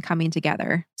Nation coming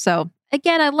together. So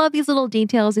again, I love these little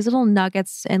details, these little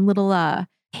nuggets and little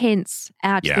hints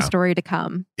at the story to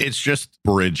come. It's just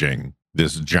bridging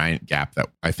this giant gap that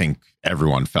I think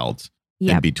everyone felt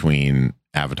in between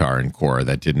Avatar and Korra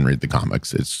that didn't read the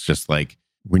comics. It's just like,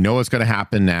 we know what's going to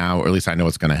happen now, or at least I know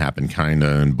what's going to happen kind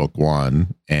of in book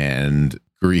 1. And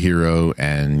Gurihiro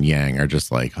and Yang are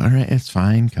just like, all right, it's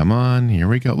fine. Come on. Here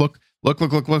we go. Look.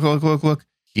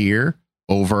 Here,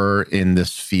 over in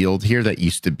this field here that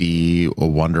used to be a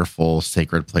wonderful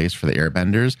sacred place for the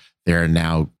airbenders, there are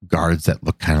now guards that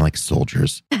look kind of like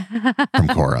soldiers from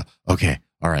Korra. Okay.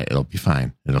 All right. It'll be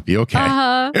fine. It'll be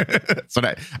okay. So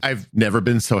I've never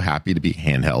been so happy to be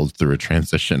handheld through a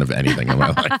transition of anything in my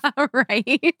life.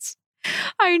 Right.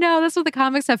 I know. That's what the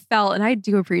comics have felt, and I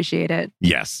do appreciate it.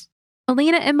 Yes.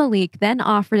 Melina and Malik then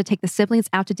offer to take the siblings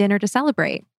out to dinner to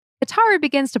celebrate. Katara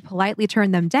begins to politely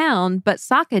turn them down, but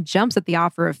Sokka jumps at the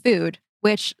offer of food,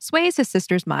 which sways his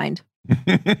sister's mind.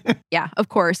 Yeah, of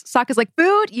course. Sokka's like,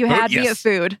 food? You had me at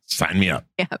food. Sign me up.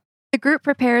 Yeah. The group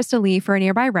prepares to leave for a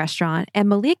nearby restaurant, and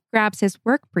Malik grabs his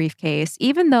work briefcase,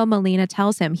 even though Melina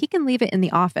tells him he can leave it in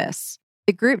the office.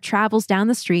 The group travels down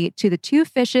the street to the Two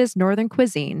Fishes Northern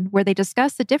Cuisine, where they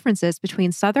discuss the differences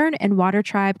between Southern and Water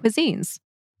Tribe cuisines.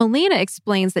 Melina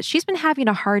explains that she's been having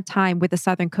a hard time with the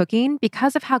Southern cooking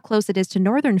because of how close it is to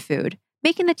Northern food,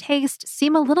 making the taste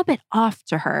seem a little bit off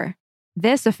to her.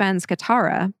 This offends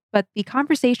Katara, but the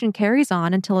conversation carries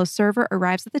on until a server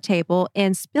arrives at the table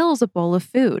and spills a bowl of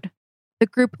food. The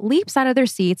group leaps out of their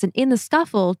seats and in the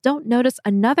scuffle don't notice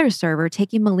another server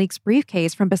taking Malik's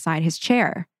briefcase from beside his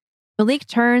chair. Malik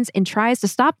turns and tries to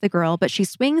stop the girl, but she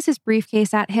swings his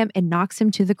briefcase at him and knocks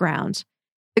him to the ground.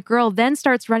 The girl then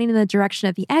starts running in the direction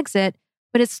of the exit,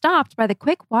 but is stopped by the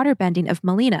quick water bending of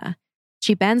Melina.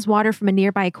 She bends water from a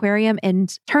nearby aquarium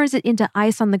and turns it into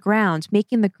ice on the ground,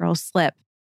 making the girl slip.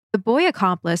 The boy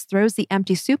accomplice throws the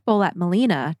empty soup bowl at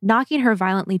Melina, knocking her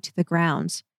violently to the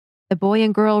ground. The boy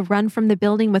and girl run from the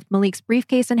building with Malik's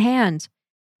briefcase in hand.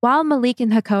 While Malik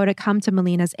and Hakoda come to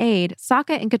Melina's aid,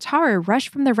 Sokka and Katara rush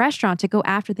from the restaurant to go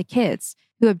after the kids,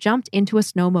 who have jumped into a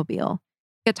snowmobile.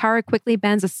 Katara quickly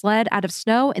bends a sled out of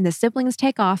snow and the siblings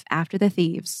take off after the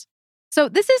thieves. So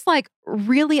this is like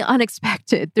really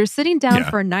unexpected. They're sitting down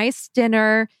for a nice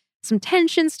dinner. Some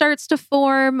tension starts to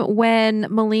form when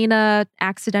Melina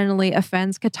accidentally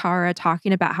offends Katara,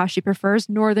 talking about how she prefers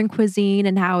Northern cuisine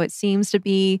and how it seems to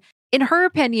be, in her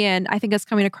opinion, I think it's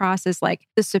coming across as like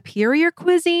the superior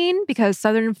cuisine because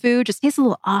Southern food just tastes a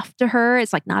little off to her.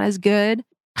 It's like not as good.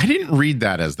 I didn't read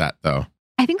that as that, though.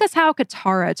 I think that's how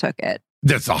Katara took it.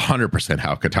 That's 100%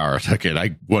 how Katara took it.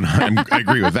 I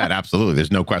agree with that. Absolutely.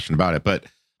 There's no question about it. But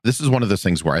this is one of those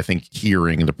things where I think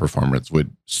hearing the performance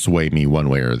would sway me one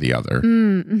way or the other.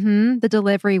 The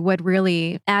delivery would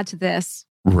really add to this.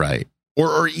 Right.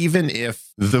 Or even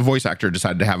if the voice actor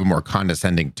decided to have a more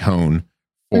condescending tone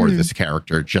for this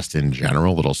character, just in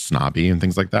general, a little snobby and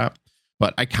things like that.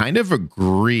 But I kind of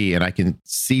agree, and I can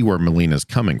see where Melina's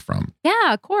coming from.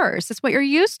 Yeah, of course. It's what you're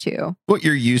used to. What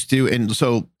you're used to. And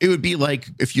so it would be like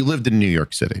if you lived in New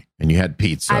York City and you had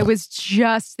pizza. I was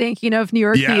just thinking of New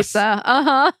York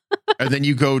pizza. And then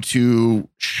you go to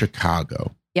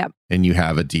Chicago. Yep. And you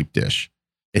have a deep dish.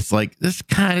 It's like, this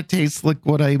kind of tastes like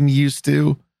what I'm used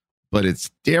to, but it's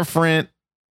different.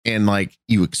 And like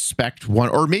you expect one,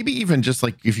 or maybe even just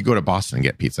like if you go to Boston and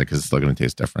get pizza, because it's still going to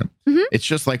taste different. It's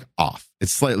just like off.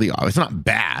 It's slightly off. It's not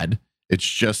bad. It's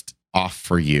just off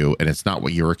for you. And it's not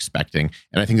what you're expecting.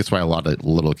 And I think that's why a lot of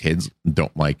little kids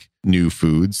don't like new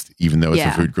foods, even though it's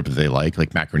a food group that they like.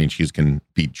 Like macaroni and cheese can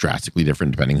be drastically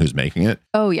different depending who's making it.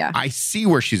 Oh, yeah. I see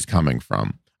where she's coming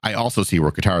from. I also see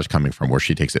where Katara's coming from, where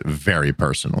she takes it very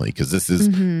personally, because this is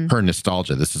her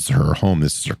nostalgia. This is her home.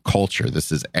 This is her culture.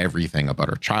 This is everything about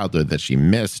her childhood that she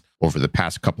missed over the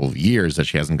past couple of years that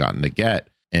she hasn't gotten to get.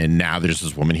 And now there's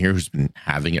this woman here who's been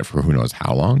having it for who knows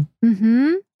how long.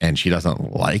 And she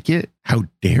doesn't like it. How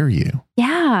dare you?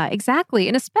 Yeah, exactly.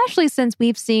 And especially since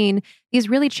we've seen these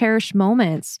really cherished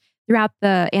moments throughout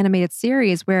the animated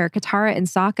series where Katara and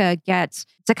Sokka get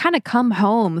to kind of come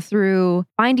home through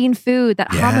finding food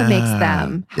that Hama makes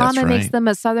them. Hama makes them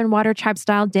a Southern Water Tribe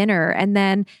style dinner. And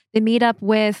then they meet up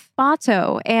with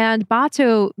Bato, and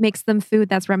Bato makes them food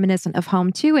that's reminiscent of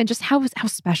home too, and just how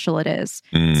special it is.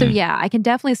 So yeah, I can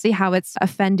definitely see how it's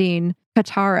offending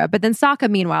Katara. But then Sokka,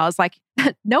 meanwhile, is like,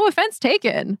 no offense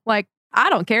taken. Like, I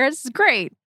don't care. This is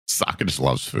great. Sokka just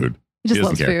loves food. He just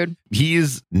loves food. He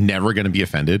is never going to be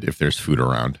offended if there's food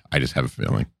around. I just have a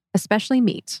feeling. Especially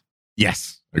meat.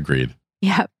 Yes, agreed.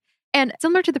 Yeah. And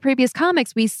similar to the previous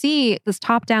comics, we see this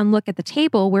top-down look at the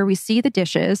table where we see the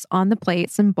dishes on the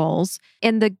plates and bowls.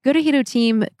 And the Gurahito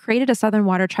team created a Southern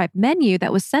Water Tribe menu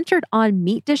that was centered on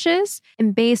meat dishes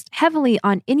and based heavily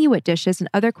on Inuit dishes and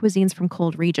other cuisines from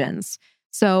cold regions.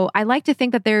 So I like to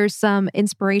think that there's some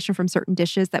inspiration from certain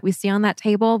dishes that we see on that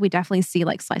table. We definitely see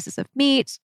like slices of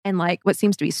meat and like what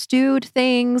seems to be stewed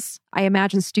things. I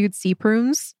imagine stewed sea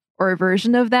prunes or a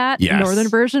version of that. Yes. Northern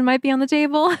version might be on the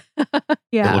table.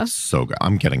 Yeah. It looks so good.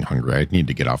 I'm getting hungry. I need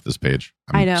to get off this page.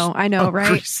 I know,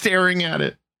 right? Staring at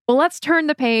it. Well, let's turn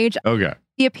the page. Okay.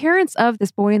 The appearance of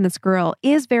this boy and this girl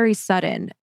is very sudden.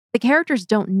 The characters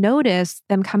don't notice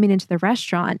them coming into the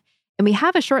restaurant. And we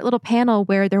have a short little panel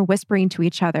where they're whispering to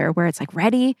each other, where it's like,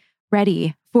 ready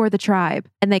for the tribe.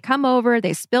 And they come over,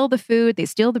 they spill the food, they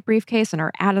steal the briefcase and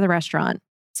are out of the restaurant.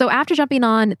 So after jumping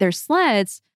on their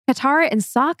sleds, Katara and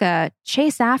Sokka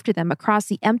chase after them across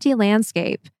the empty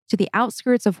landscape to the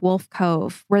outskirts of Wolf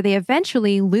Cove, where they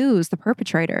eventually lose the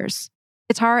perpetrators.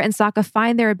 Katara and Sokka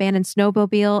find their abandoned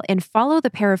snowmobile and follow the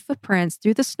pair of footprints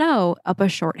through the snow up a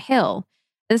short hill.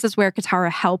 This is where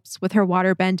Katara helps with her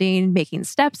water bending, making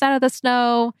steps out of the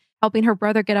snow, helping her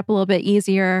brother get up a little bit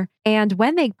easier. And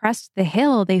when they crest the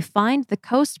hill, they find the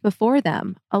coast before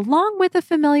them, along with a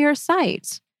familiar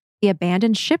sight, the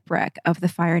abandoned shipwreck of the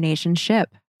Fire Nation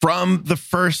ship. From the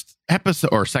first episode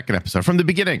or second episode, from the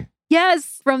beginning.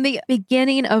 Yes, from the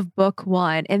beginning of book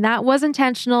one. And that was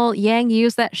intentional. Yang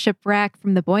used that shipwreck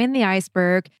from The Boy and the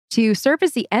Iceberg to serve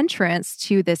as the entrance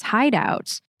to this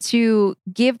hideout, to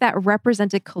give that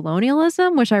represented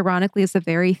colonialism, which ironically is the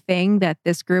very thing that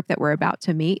this group that we're about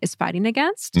to meet is fighting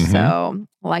against. So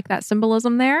I like that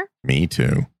symbolism there. Me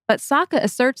too. But Sokka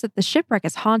asserts that the shipwreck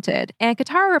is haunted, and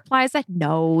Katara replies that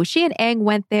no, she and Aang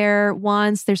went there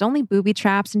once. There's only booby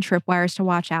traps and tripwires to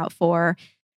watch out for.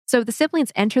 So the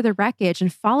siblings enter the wreckage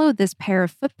and follow this pair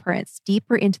of footprints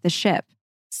deeper into the ship.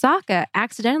 Sokka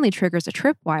accidentally triggers a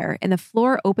tripwire and the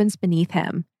floor opens beneath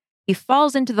him. He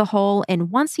falls into the hole, and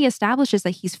once he establishes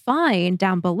that he's fine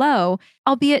down below,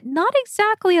 albeit not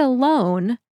exactly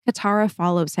alone, Katara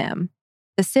follows him.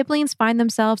 The siblings find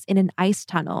themselves in an ice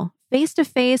tunnel, face to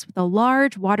face with a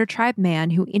large Water Tribe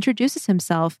man who introduces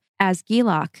himself as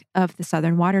Gilak of the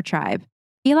Southern Water Tribe.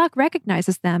 Gilak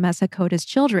recognizes them as Hakoda's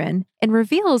children and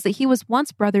reveals that he was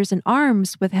once brothers in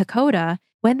arms with Hakoda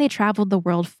when they traveled the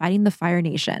world fighting the Fire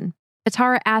Nation.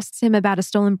 Katara asks him about a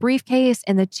stolen briefcase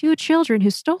and the two children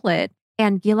who stole it,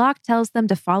 and Gilak tells them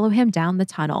to follow him down the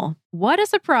tunnel. What a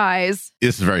surprise!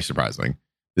 This is very surprising.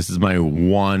 This is my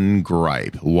one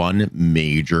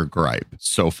major gripe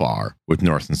so far with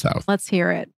North and South. Let's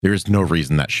hear it. There's no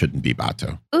reason that shouldn't be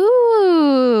Bato.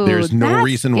 Ooh, there's no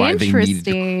reason why they needed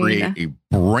to create a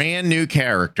brand new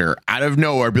character out of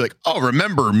nowhere. Be like, oh,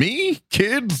 remember me,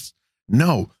 kids?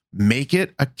 No, make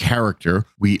it a character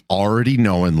we already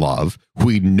know and love, who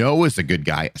we know is a good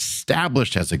guy,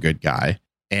 established as a good guy,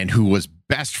 and who was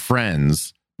best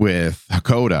friends with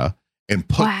Hakoda, and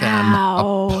put them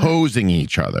opposing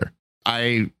each other.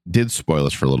 I did spoil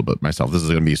this for a little bit myself. This is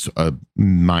going to be a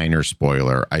minor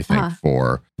spoiler, I think,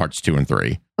 for parts 2 and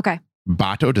 3. Okay.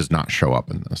 Bato does not show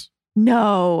up in this.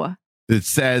 No. It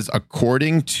says,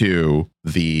 according to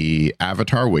the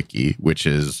Avatar Wiki, which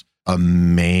is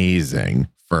amazing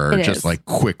for just like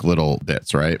quick little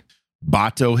bits, right?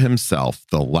 Bato himself,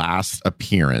 the last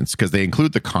appearance, because they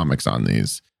include the comics on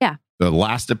these. Yeah. The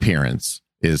last appearance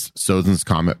is Sozin's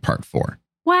Comet Part 4.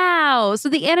 Wow. So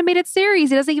the animated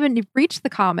series, he doesn't even reach the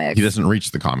comics. He doesn't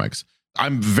reach the comics.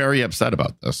 I'm very upset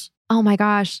about this. Oh my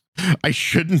gosh. I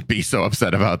shouldn't be so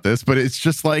upset about this, but it's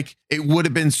just like, it would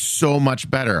have been so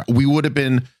much better. We would have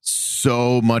been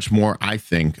so much more, I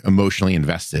think, emotionally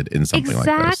invested in something like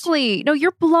this. Exactly. No,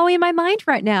 you're blowing my mind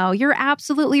right now. You're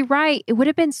absolutely right. It would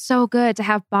have been so good to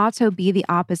have Bato be the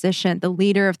opposition, the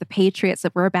leader of the Patriots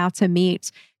that we're about to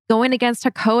meet, going against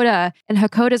Hakoda and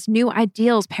Hakoda's new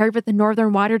ideals paired with the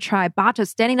Northern Water Tribe. Bato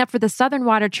standing up for the Southern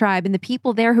Water Tribe and the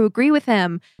people there who agree with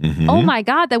him. Mm-hmm. Oh my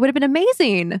God, that would have been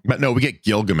amazing. But no, we get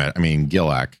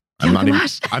Gilak.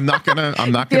 I'm not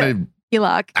gonna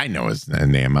Gilak. I know his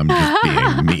name. I'm just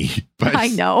being me. But I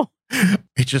know.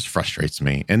 It just frustrates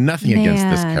me. And nothing against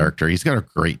this character. He's got a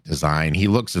great design. He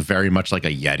looks very much like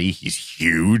a Yeti. He's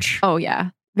huge. Oh yeah.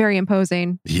 Very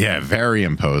imposing. Yeah, very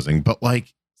imposing. But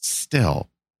like, still,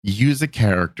 use a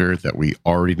character that we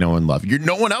already know and love.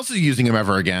 No one else is using him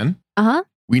ever again.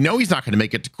 We know he's not going to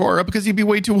make it to Korra because he'd be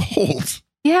way too old.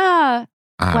 Yeah.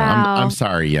 Wow. I'm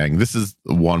sorry, Yang. This is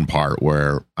the one part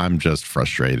where I'm just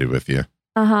frustrated with you.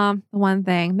 The one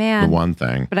thing, man. The one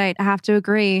thing. But I have to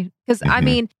agree. Because I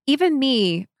mean, even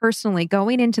me personally,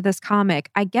 going into this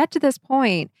comic, I get to this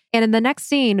point, and in the next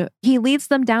scene, he leads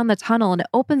them down the tunnel and it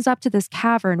opens up to this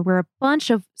cavern where a bunch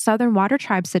of Southern Water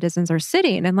Tribe citizens are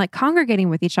sitting and like congregating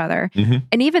with each other.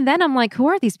 And even then I'm like, who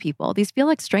are these people? These feel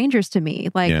like strangers to me.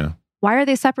 Like, why are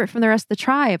they separate from the rest of the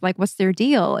tribe? Like, what's their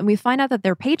deal? And we find out that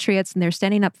they're patriots and they're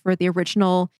standing up for the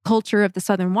original culture of the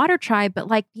Southern Water Tribe, but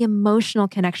like the emotional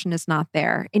connection is not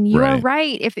there. And you are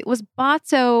right. If it was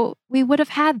Bato, we would have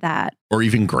had that. Or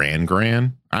even Gran.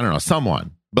 I don't know,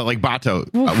 someone. But like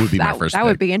Bato would be my first That pick.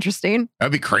 would be interesting.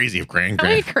 That'd be crazy if Gran.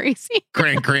 That'd be crazy.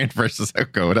 Gran versus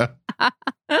Hakoda.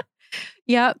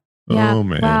 Yep. Oh,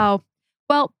 man. Wow.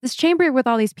 Well, this chamber with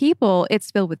all these people,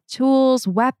 it's filled with tools,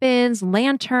 weapons,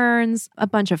 lanterns, a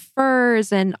bunch of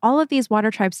furs, and all of these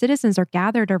Water Tribe citizens are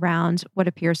gathered around what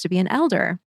appears to be an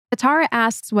elder. Katara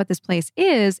asks what this place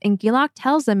is, and Gilak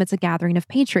tells them it's a gathering of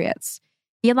patriots.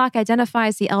 Gilak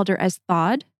identifies the elder as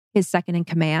Thod, his second in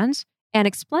command, and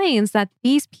explains that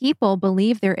these people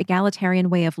believe their egalitarian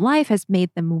way of life has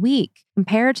made them weak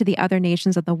compared to the other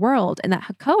nations of the world, and that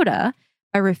Hakoda,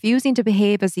 by refusing to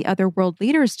behave as the other world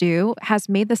leaders do, has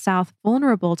made the South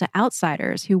vulnerable to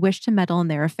outsiders who wish to meddle in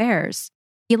their affairs.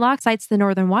 Gilak cites the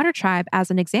Northern Water Tribe as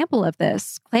an example of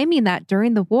this, claiming that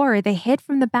during the war, they hid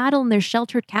from the battle in their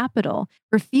sheltered capital,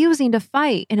 refusing to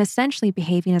fight and essentially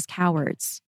behaving as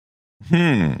cowards.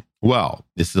 Well,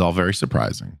 this is all very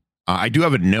surprising. I do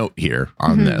have a note here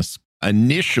on this.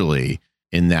 Initially,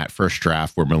 in that first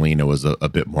draft where Melina was a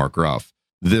bit more gruff,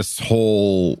 this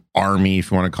whole army,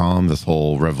 if you want to call them, this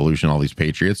whole revolution, all these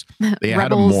patriots, they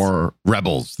had a more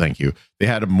rebels. Thank you. They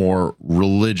had a more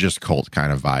religious cult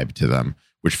kind of vibe to them,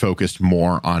 which focused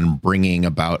more on bringing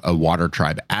about a Water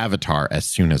Tribe avatar as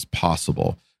soon as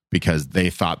possible, because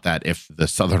they thought that if the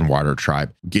Southern Water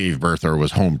Tribe gave birth or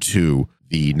was home to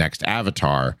the next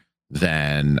avatar,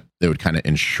 then they would kind of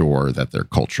ensure that their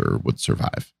culture would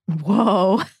survive.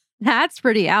 Whoa. That's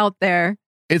pretty out there.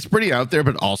 It's pretty out there,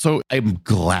 but also I'm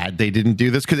glad they didn't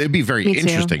do this because it'd be very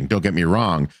interesting. Don't get me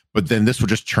wrong. But then this would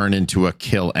just turn into a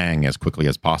kill Aang as quickly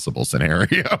as possible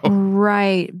scenario.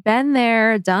 Right. Been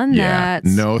there, done that.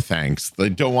 No thanks. They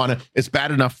don't want to. It's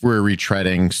bad enough we're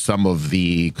retreading some of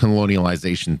the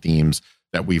colonialization themes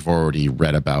that we've already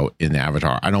read about in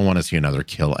Avatar. I don't want to see another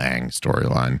kill Aang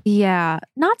storyline. Yeah.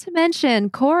 Not to mention,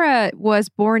 Korra was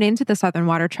born into the Southern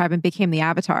Water Tribe and became the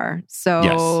Avatar.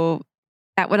 So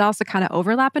that would also kind of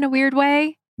overlap in a weird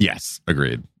way. Yes,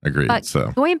 agreed. But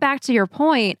so going back to your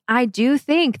point, I do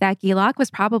think that Gilak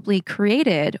was probably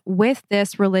created with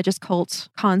this religious cult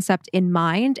concept in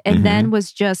mind and then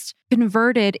was just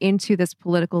converted into this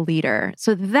political leader.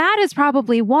 So that is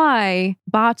probably why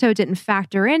Bato didn't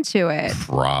factor into it.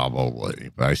 Probably,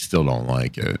 but I still don't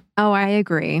like it. Oh, I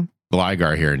agree.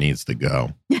 Gligar here needs to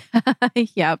go.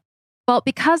 Yep. Well,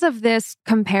 because of this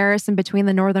comparison between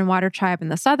the Northern Water Tribe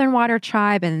and the Southern Water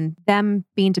Tribe and them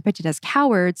being depicted as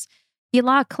cowards,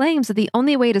 Gilak claims that the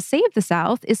only way to save the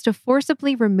South is to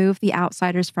forcibly remove the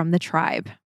outsiders from the tribe.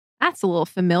 That's a little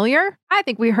familiar. I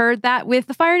think we heard that with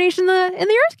the Fire Nation in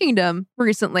the Earth Kingdom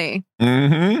recently.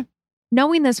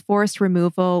 Knowing this forced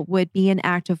removal would be an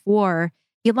act of war,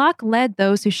 Gilak led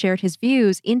those who shared his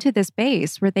views into this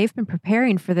base where they've been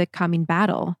preparing for the coming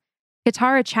battle.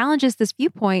 Katara challenges this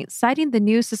viewpoint, citing the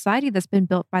new society that's been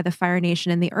built by the Fire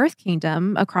Nation and the Earth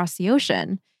Kingdom across the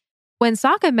ocean. When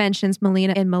Sokka mentions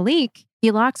Melina and Malik,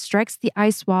 Gilak strikes the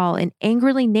ice wall and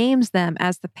angrily names them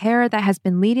as the pair that has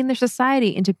been leading their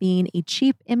society into being a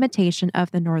cheap imitation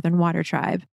of the Northern Water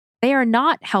Tribe. They are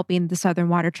not helping the Southern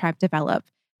Water Tribe develop.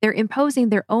 They're imposing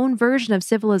their own version of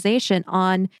civilization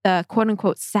on the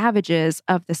quote-unquote savages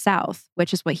of the South,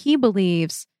 which is what he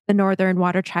believes the Northern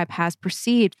Water Tribe has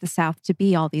perceived the South to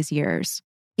be all these years.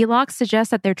 Gilak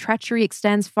suggests that their treachery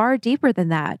extends far deeper than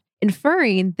that,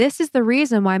 inferring this is the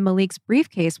reason why Malik's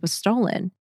briefcase was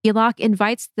stolen. Gilak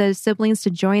invites the siblings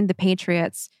to join the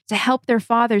Patriots to help their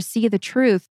fathers see the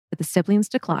truth, but the siblings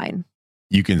decline.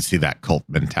 You can see that cult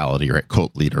mentality, right?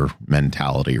 Cult leader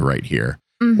mentality right here.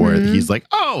 Where he's like,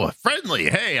 oh,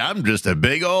 friendly. Hey, I'm just a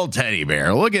big old teddy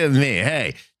bear. Look at me.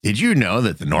 Hey, did you know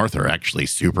that the North are actually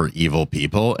super evil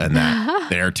people and that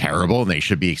they're terrible and they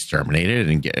should be exterminated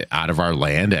and get out of our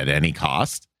land at any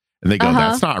cost? And they go,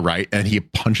 that's not right. And he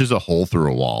punches a hole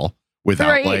through a wall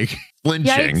without like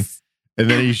flinching. Yikes. And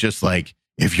then he's just like,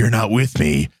 if you're not with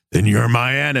me, then you're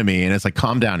my enemy. And it's like,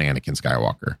 calm down, Anakin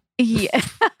Skywalker. Yeah,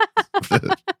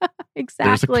 exactly.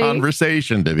 There's a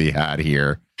conversation to be had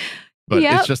here. But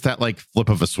it's just that like flip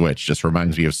of a switch just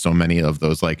reminds me of so many of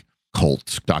those like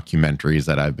cult documentaries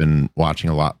that I've been watching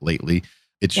a lot lately.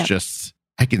 It's just,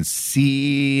 I can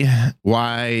see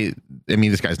why. I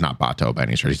mean, this guy's not Bato by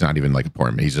any stretch. He's not even like a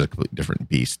poor man. He's just a completely different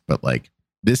beast. But like,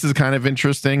 this is kind of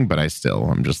interesting, but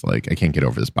I'm just like, I can't get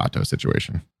over this Bato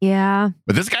situation. Yeah.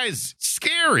 But this guy's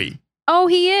scary. Oh,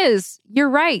 he is. You're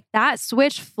right. That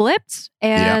switch flipped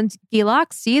and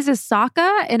Gilak seizes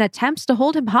Sokka and attempts to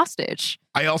hold him hostage.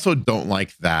 I also don't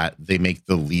like that they make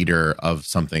the leader of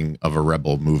something of a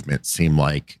rebel movement seem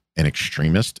like an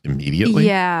extremist immediately.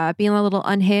 Yeah, being a little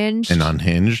unhinged.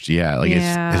 Yeah, like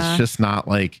it's just not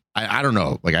like, I don't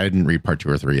know. Like I didn't read part 2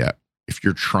 or 3 yet. If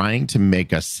you're trying to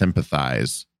make us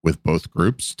sympathize with both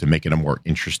groups to make it a more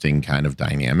interesting kind of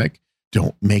dynamic,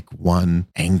 don't make one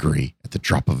angry at the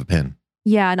drop of a pin.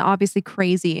 Yeah, and obviously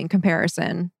crazy in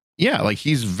comparison. Yeah, like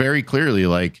he's very clearly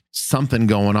like something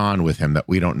going on with him that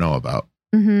we don't know about.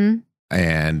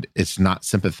 And it's not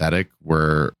sympathetic,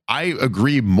 where I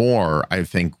agree more, I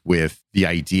think, with the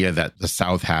idea that the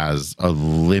South has a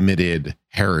limited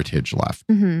heritage left,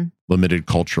 limited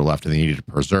culture left, and they need to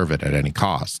preserve it at any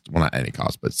cost. Well, not any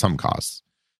cost, but some costs.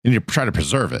 You need to try to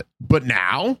preserve it. But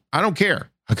now, I don't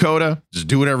care. Hakoda, just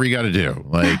do whatever you got to do.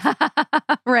 Like,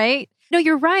 right? No,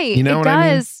 you're right. You know it what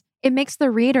I mean? It makes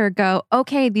the reader go,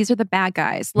 okay, these are the bad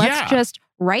guys. Let's just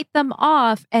write them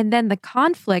off. And then the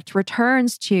conflict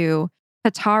returns to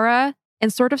Katara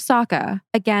and sort of Sokka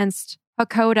against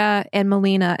Hakoda and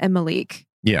Melina and Malik.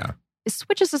 Yeah. It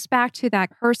switches us back to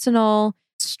that personal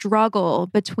struggle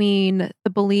between the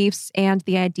beliefs and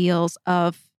the ideals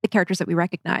of the characters that we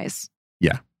recognize.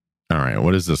 Yeah. All right.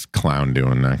 What is this clown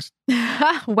doing next?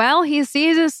 Well, he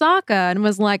seizes Sokka and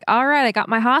was like, all right, I got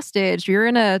my hostage.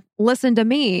 You're going to listen to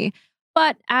me.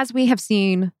 But as we have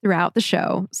seen throughout the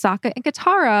show, Sokka and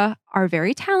Katara are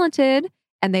very talented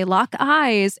and they lock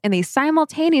eyes and they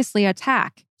simultaneously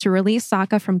attack to release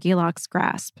Sokka from Gilak's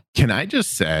grasp. Can I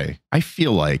just say, I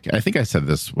think I said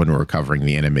this when we were covering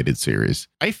the animated series.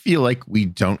 I feel like we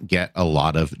don't get a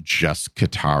lot of just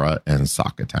Katara and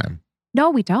Sokka time. No,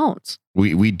 we don't.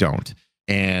 We don't.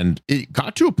 And it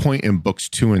got to a point in books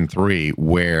 2 and 3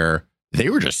 where they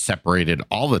were just separated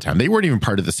all the time. They weren't even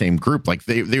part of the same group. Like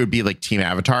they would be like Team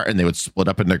Avatar and they would split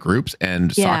up into groups,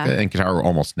 and Sokka and Katara were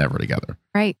almost never together.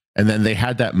 Right. And then they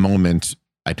had that moment.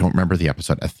 I don't remember the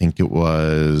episode. I think it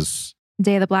was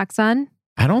Day of the Black Sun.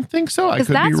 I don't think so. I could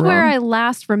be wrong. That's where I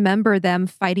last remember them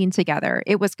fighting together.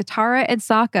 It was Katara and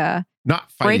Sokka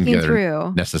not fighting breaking together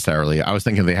through necessarily. I was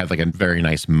thinking they had like a very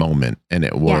nice moment, and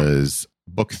it was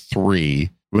book 3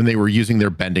 when they were using their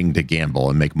bending to gamble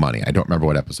and make money. I don't remember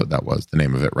what episode that was, the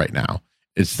name of it right now.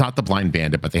 It's not the Blind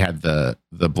Bandit, but they had the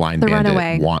Blind Bandit.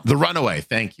 Runaway. The Runaway.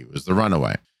 Thank you. It was the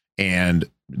Runaway. And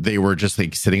they were just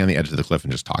like sitting on the edge of the cliff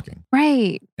and just talking.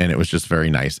 Right. And it was just very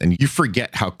nice. And you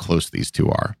forget how close these two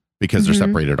are because they're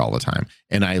separated all the time.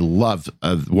 And I love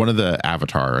one of the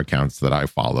Avatar accounts that I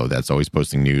follow that's always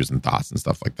posting news and thoughts and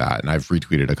stuff like that. And I've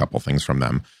retweeted a couple things from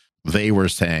them. They were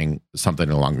saying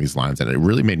something along these lines, and it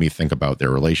really made me think about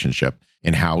their relationship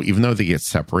and how even though they get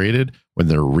separated, when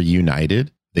they're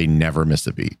reunited, they never miss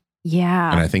a beat.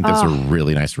 Yeah. And I think that's a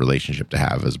really nice relationship to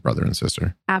have as brother and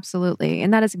sister. Absolutely.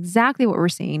 And that is exactly what we're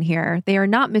seeing here. They are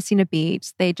not missing a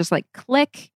beat. They just like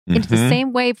click into the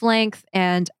same wavelength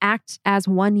and act as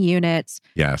one unit.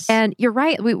 Yes. And you're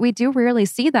right. We do rarely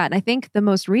see that. And I think the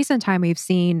most recent time we've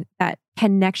seen that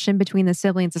connection between the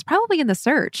siblings is probably in The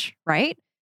Search, right?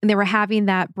 And they were having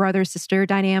that brother-sister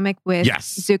dynamic with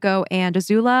Zuko and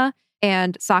Azula.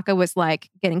 And Sokka was like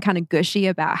getting kind of gushy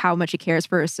about how much he cares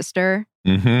for his sister.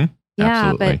 Yeah,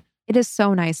 absolutely. but it is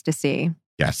so nice to see.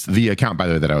 Yes. The account, by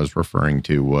the way, that I was referring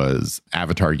to was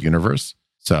Avatar Universe.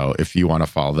 So if you want to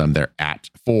follow them, they're at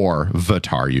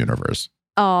 @4Vatar Universe.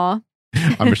 Aw.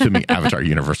 I'm assuming Avatar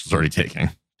Universe is already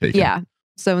taken. Yeah.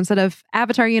 So instead of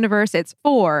Avatar Universe, it's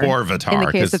 4Vatar. In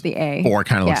the case of the A. 4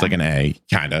 kind of looks like an A,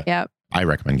 kind of. Yep. I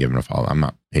recommend giving a follow. I'm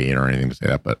not paid or anything to say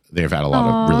that, but they've had a lot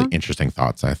of really interesting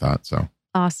thoughts, I thought. So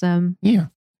awesome. Yeah.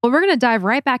 Well, we're going to dive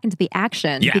right back into the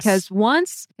action because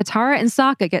once Katara and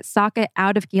Sokka get Sokka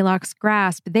out of Gilok's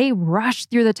grasp, they rush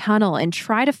through the tunnel and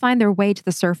try to find their way to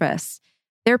the surface.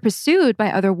 They're pursued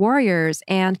by other warriors,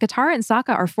 and Katara and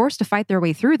Sokka are forced to fight their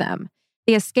way through them.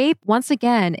 They escape once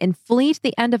again and flee to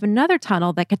the end of another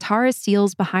tunnel that Katara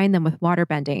seals behind them with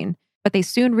waterbending, but they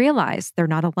soon realize they're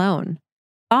not alone.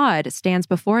 Thodd stands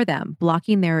before them,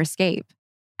 blocking their escape.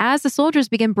 As the soldiers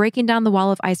begin breaking down the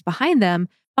wall of ice behind them,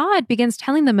 Thodd begins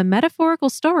telling them a metaphorical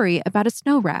story about a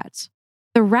snow rat.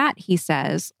 The rat, he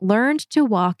says, learned to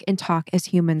walk and talk as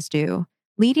humans do,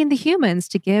 leading the humans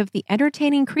to give the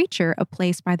entertaining creature a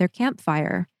place by their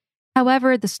campfire.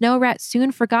 However, the snow rat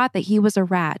soon forgot that he was a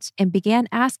rat and began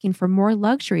asking for more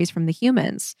luxuries from the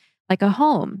humans, like a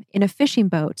home, in a fishing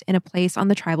boat, and a place on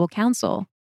the tribal council.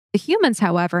 The humans,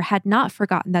 however, had not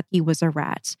forgotten that he was a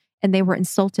rat, and they were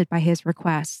insulted by his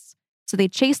requests. So they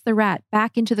chased the rat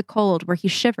back into the cold where he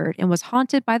shivered and was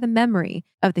haunted by the memory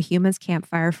of the humans'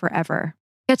 campfire forever.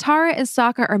 Katara and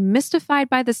Sokka are mystified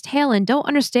by this tale and don't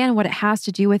understand what it has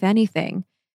to do with anything.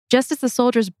 Just as the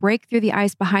soldiers break through the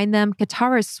ice behind them,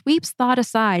 Katara sweeps Thodd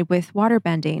aside with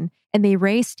waterbending, and they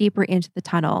race deeper into the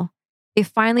tunnel. They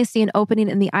finally see an opening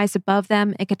in the ice above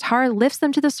them, and Katara lifts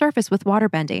them to the surface with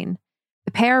waterbending.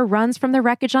 The pair runs from the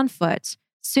wreckage on foot,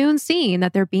 soon seeing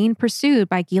that they're being pursued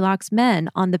by Gilok's men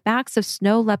on the backs of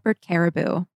snow leopard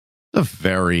caribou. A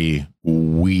very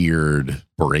weird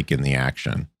break in the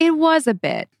action. It was a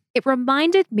bit. It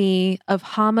reminded me of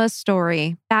Hama's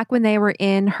story back when they were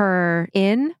in her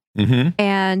inn.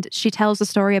 And she tells the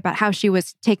story about how she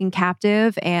was taken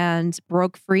captive and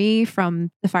broke free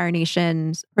from the Fire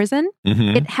Nation's prison.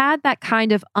 It had that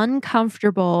kind of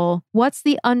uncomfortable, what's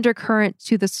the undercurrent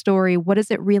to the story? What does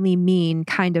it really mean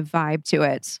kind of vibe to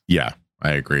it? Yeah,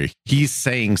 I agree. He's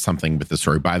saying something with the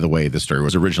story. By the way, the story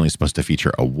was originally supposed to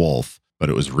feature a wolf, but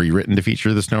it was rewritten to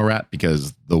feature the snow rat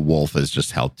because the wolf is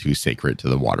just held too sacred to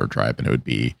the water tribe and it would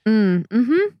be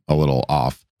a little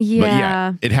off. Yeah. But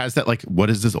yeah, it has that like, what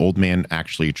is this old man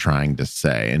actually trying to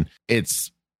say? And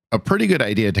it's a pretty good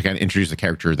idea to kind of introduce a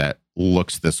character that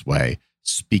looks this way,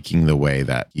 speaking the way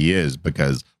that he is,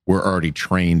 because we're already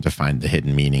trained to find the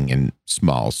hidden meaning in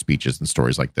small speeches and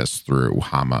stories like this through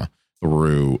Hama,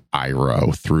 through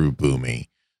Iroh, through Boomy.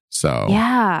 So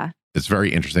yeah, it's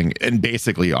very interesting. And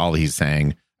basically all he's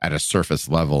saying at a surface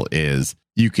level is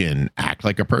you can act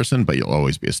like a person, but you'll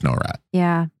always be a snow rat.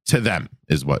 Yeah. To them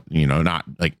is what, not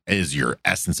like is your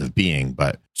essence of being,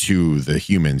 but to the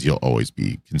humans, you'll always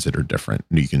be considered different.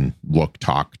 You can look,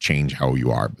 talk, change how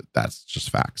you are, but that's just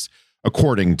facts.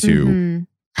 According to,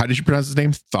 how did you pronounce his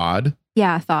name? Thodd?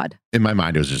 Yeah, Thodd. In my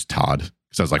mind, it was just Todd.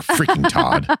 Because I was like, freaking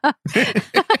Todd.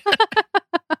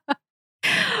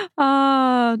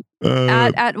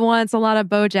 At once, a lot of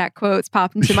BoJack quotes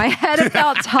popped into my head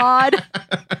about Todd.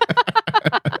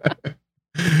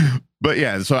 But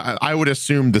yeah, so I would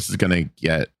assume this is going to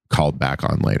get called back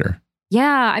on later.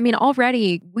 Yeah, I mean,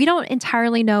 already we don't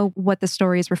entirely know what the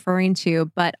story is referring to,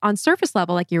 but on surface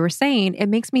level, like you were saying, it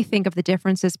makes me think of the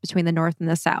differences between the North and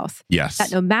the South. Yes.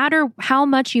 That no matter how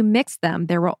much you mix them,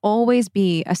 there will always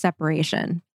be a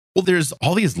separation. Well, there's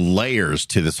all these layers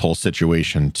to this whole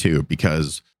situation too,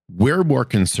 because we're more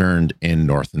concerned in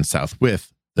North and South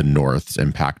with the North's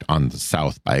impact on the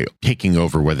South by taking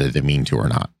over whether they mean to or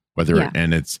not.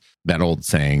 And it's that old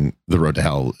saying, the road to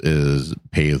hell is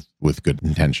paved with good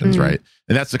intentions, right?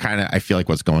 And that's the kind of, I feel like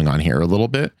what's going on here a little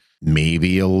bit.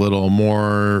 Maybe a little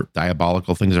more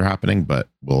diabolical things are happening, but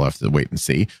we'll have to wait and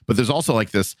see. But there's also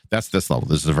like this, that's this level.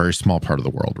 This is a very small part of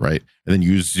the world, right? And then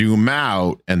you zoom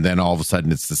out and then all of a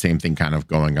sudden it's the same thing kind of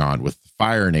going on with the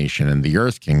Fire Nation and the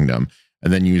Earth Kingdom.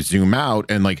 And then you zoom out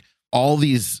and like all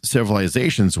these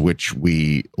civilizations, which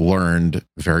we learned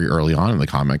very early on in the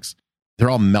comics, they're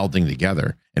all melding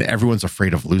together and everyone's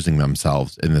afraid of losing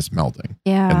themselves in this melding.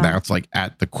 Yeah. And that's like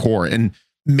at the core. And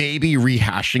maybe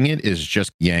rehashing it is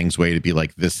just Yang's way to be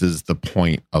like, this is the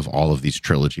point of all of these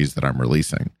trilogies that I'm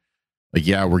releasing. Like,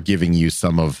 yeah, we're giving you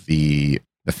some of the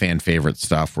fan favorite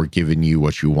stuff. We're giving you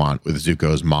what you want with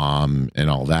Zuko's mom and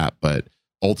all that. But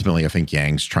ultimately, I think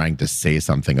Yang's trying to say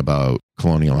something about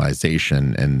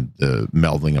colonialization and the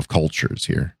melding of cultures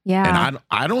here. Yeah. And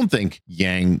I don't think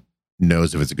Yang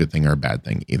knows if it's a good thing or a bad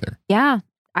thing either. Yeah,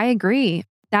 I agree.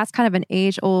 That's kind of an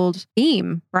age-old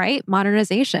theme, right?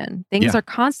 Modernization. Things are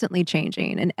constantly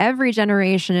changing. And every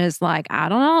generation is like, I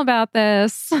don't know about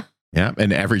this. Yeah.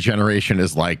 And every generation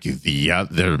is like,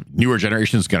 the newer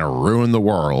generation is going to ruin the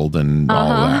world and all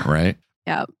that, right?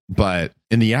 Yeah. But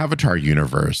in the Avatar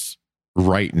universe,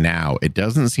 right now, it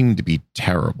doesn't seem to be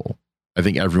terrible. I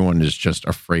think everyone is just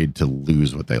afraid to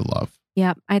lose what they love.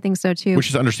 Yeah, I think so too. Which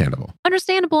is understandable.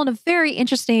 Understandable and a very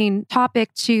interesting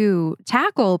topic to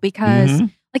tackle because,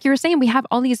 like you were saying, we have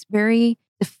all these very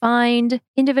defined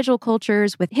individual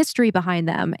cultures with history behind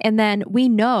them. And then we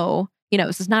know,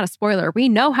 this is not a spoiler, we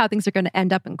know how things are going to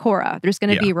end up in Korra. There's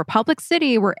going to be Republic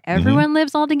City where everyone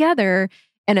lives all together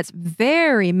and it's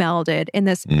very melded in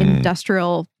this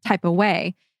industrial type of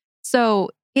way. So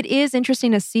it is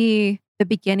interesting to see the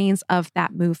beginnings of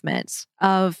that movement,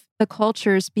 of the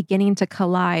cultures beginning to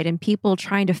collide and people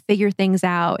trying to figure things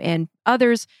out and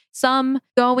others, some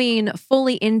going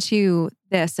fully into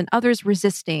this and others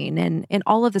resisting and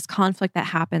all of this conflict that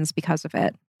happens because of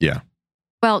it. Yeah.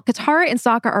 Well, Katara and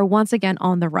Sokka are once again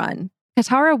on the run.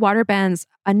 Katara waterbends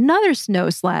another snow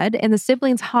sled and the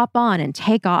siblings hop on and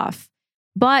take off.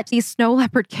 But these snow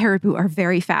leopard caribou are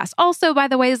very fast. Also, by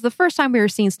the way, this is the first time we were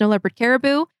seeing snow leopard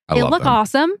caribou. They look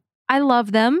awesome. I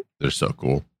love them. They're so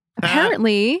cool.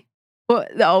 Apparently,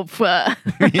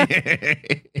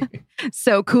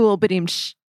 so cool, but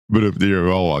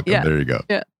you're all welcome. Yeah. There you go.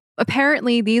 Yeah.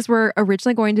 Apparently, these were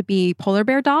originally going to be polar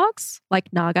bear dogs,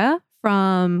 like Naga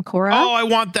from Korra. Oh, I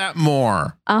want that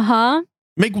more.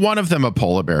 Make one of them a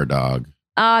polar bear dog.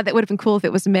 That would have been cool if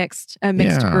it was a mixed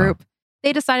group.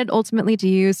 They decided ultimately to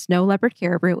use snow leopard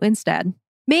caribou instead.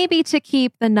 Maybe to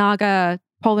keep the Naga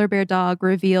polar bear dog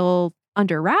reveal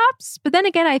under wraps. But then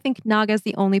again, I think Naga is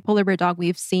the only polar bear dog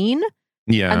we've seen.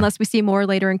 Yeah. Unless we see more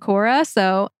later in Korra.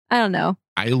 So I don't know.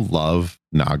 I love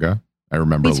Naga. I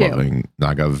remember loving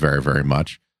Naga very, very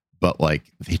much. But like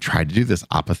they tried to do this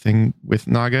Appa thing with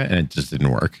Naga and it just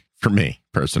didn't work for me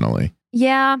personally.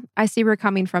 Yeah, I see where you're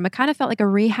coming from. It kind of felt like a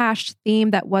rehashed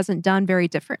theme that wasn't done very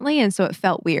differently. And so it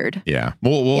felt weird. Yeah.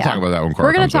 We'll talk about that when Korra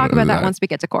We're going to talk about that once we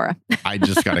get to Korra. I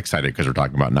just got excited because we're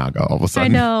talking about Naga all of a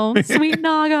sudden. I know. Sweet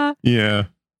Naga. Yeah.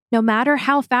 No matter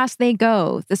how fast they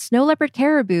go, the snow leopard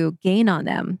caribou gain on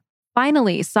them.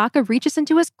 Finally, Sokka reaches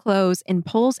into his clothes and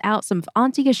pulls out some of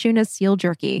Auntie Ashuna's seal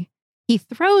jerky. He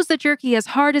throws the jerky as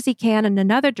hard as he can in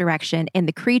another direction, and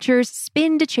the creatures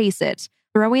spin to chase it,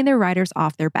 throwing their riders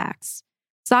off their backs.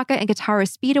 Sokka and Katara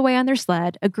speed away on their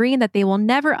sled, agreeing that they will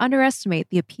never underestimate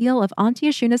the appeal of Auntie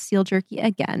Ashuna's seal jerky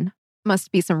again.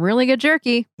 Must be some really good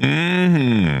jerky.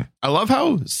 I love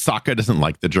how Sokka doesn't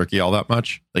like the jerky all that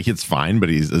much. Like, it's fine, but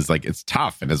he's like, it's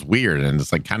tough and it's weird and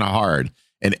it's like kind of hard.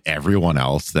 And everyone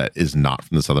else that is not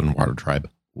from the Southern Water Tribe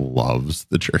loves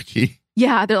the jerky.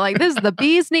 Yeah, they're like, this is the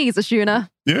bee's knees, Ashuna.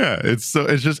 Yeah, it's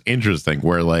just interesting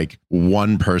where like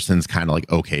one person's kind of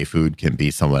like okay food can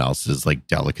be someone else's like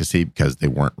delicacy because they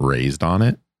weren't raised on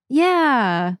it.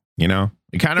 Yeah. You know,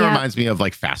 it kind of reminds me of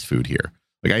like fast food here.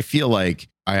 Like I feel like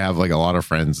I have like a lot of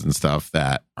friends and stuff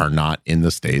that are not in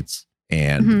the States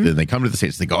And then they come to the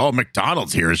States. They go, oh,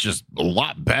 McDonald's here is just a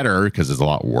lot better because there's a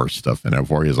lot worse stuff in it.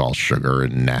 Euphoria is all sugar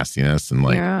and nastiness. And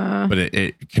but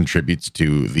it contributes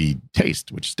to the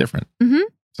taste, which is different.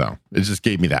 So it just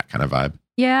gave me that kind of vibe.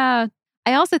 Yeah.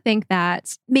 I also think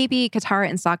that maybe Katara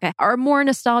and Sokka are more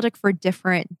nostalgic for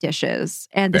different dishes.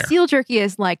 And the seal jerky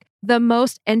is like the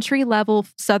most entry-level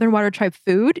Southern Water Tribe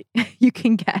food you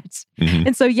can get.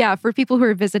 And so, yeah, for people who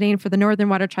are visiting, for the Northern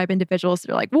Water Tribe individuals,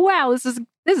 they're like, wow, this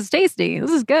is tasty. This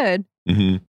is good.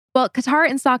 Well, Katara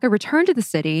and Sokka return to the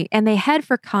city and they head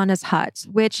for Kanna's hut,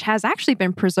 which has actually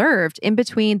been preserved in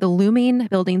between the looming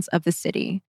buildings of the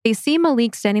city. They see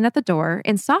Malik standing at the door,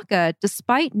 and Sokka,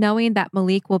 despite knowing that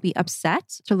Malik will be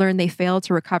upset to learn they failed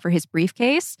to recover his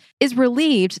briefcase, is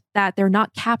relieved that they're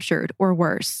not captured or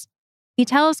worse. He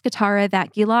tells Katara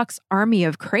that Gilok's army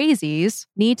of crazies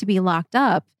need to be locked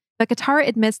up, but Katara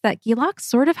admits that Gilok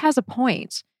sort of has a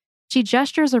point. She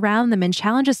gestures around them and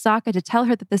challenges Sokka to tell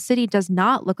her that the city does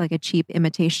not look like a cheap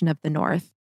imitation of the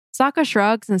North. Sokka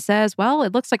shrugs and says, well,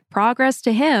 it looks like progress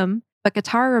to him. But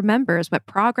Katara remembers what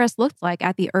progress looked like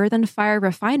at the Earthen Fire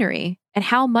refinery and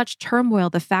how much turmoil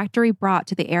the factory brought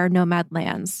to the air nomad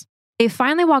lands. They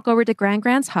finally walk over to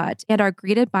Grand's hut and are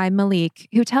greeted by Malik,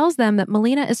 who tells them that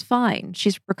Melina is fine.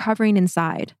 She's recovering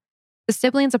inside. The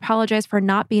siblings apologize for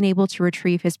not being able to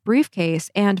retrieve his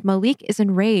briefcase, and Malik is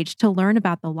enraged to learn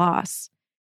about the loss.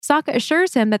 Sokka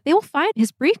assures him that they will find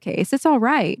his briefcase. It's all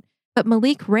right. But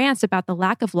Malik rants about the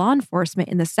lack of law enforcement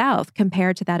in the South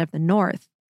compared to that of the North.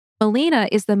 Melina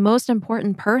is the most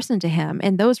important person to him,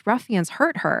 and those ruffians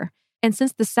hurt her. And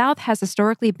since the South has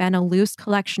historically been a loose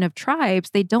collection of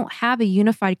tribes, they don't have a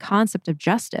unified concept of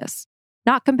justice.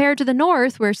 Not compared to the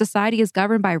North, where society is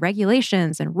governed by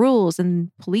regulations and rules and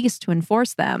police to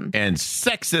enforce them. And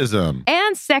sexism.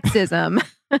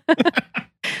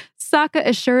 Sokka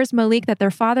assures Malik that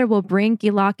their father will bring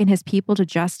Gilok and his people to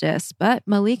justice, but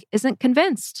Malik isn't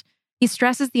convinced. He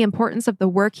stresses the importance of the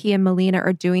work he and Melina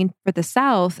are doing for the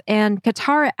South, and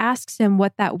Katara asks him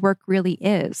what that work really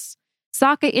is.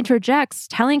 Sokka interjects,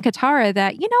 telling Katara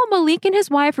that, Malik and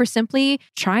his wife are simply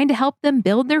trying to help them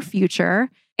build their future.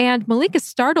 And Malik is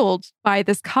startled by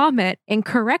this comment and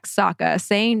corrects Sokka,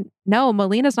 saying, no,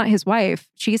 Melina's not his wife.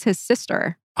 She's his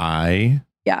sister. I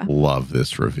love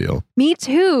this reveal. Me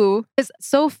too. Because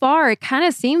so far, it kind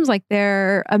of seems like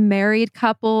they're a married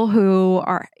couple who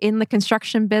are in the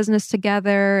construction business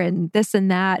together and this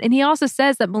and that. And he also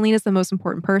says that Melina's the most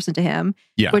important person to him,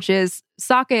 which is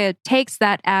Sokka takes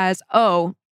that as,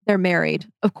 oh, they're married.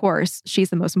 Of course,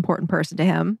 she's the most important person to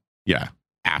him. Yeah,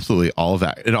 absolutely. All of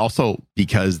that. And also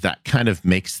because that kind of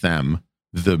makes them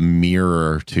the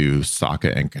mirror to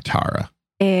Sokka and Katara.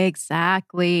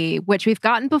 Exactly, which we've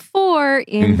gotten before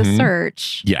in The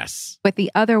Search. Yes. With the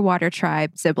other Water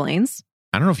Tribe siblings.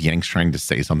 I don't know if Yang's trying to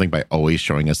say something by always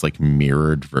showing us like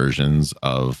mirrored versions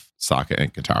of Sokka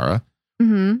and Katara.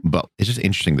 But it's just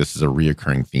interesting. This is a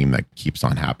reoccurring theme that keeps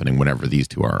on happening whenever these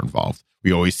two are involved.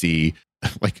 We always see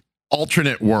like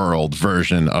alternate world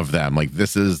version of them. Like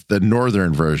this is the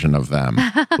northern version of them,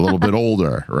 a little bit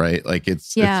older, right? Like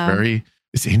it's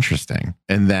interesting.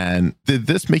 And then did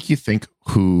this make you think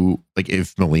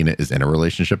if Melina is in a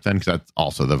relationship then? Because that's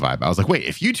also the vibe. I was like, wait,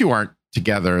 if you two aren't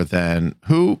together, then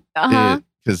who?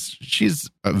 Because she's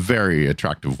a very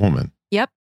attractive woman. Yep.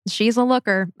 She's a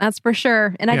looker. That's for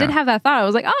sure. And I did have that thought. I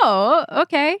was like, oh,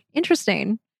 okay.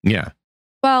 Interesting. Yeah.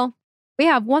 Well, we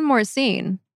have one more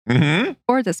scene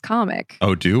for this comic.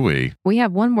 Oh, do we? We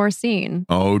have one more scene.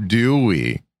 Oh, do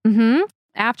we?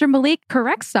 After Malik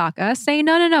corrects Sokka, saying,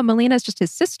 no, Melina's just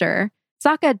his sister,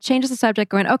 Sokka changes the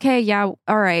subject, going, okay, yeah,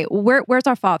 all right, where's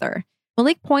our father?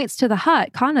 Malik points to the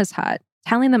hut, Kanna's hut,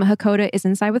 telling them Hakoda is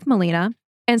inside with Melina,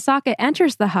 and Sokka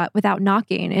enters the hut without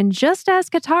knocking, and just as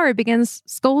Katara begins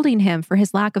scolding him for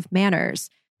his lack of manners,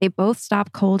 they both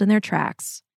stop cold in their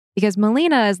tracks, because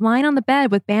Melina is lying on the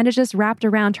bed with bandages wrapped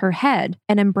around her head,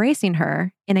 and embracing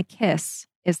her in a kiss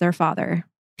is their father.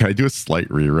 Can I do a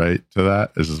slight rewrite to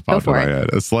that? This just popped in my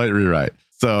head. A slight rewrite.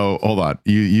 So hold on.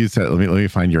 You said, let me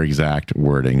find your exact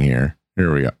wording here.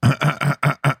 Here we go.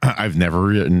 I've never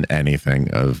written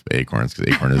anything of Acorns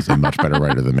because Acorn is a much better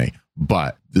writer than me.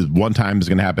 But this one time is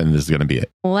going to happen. This is going to be it.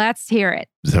 Let's hear it.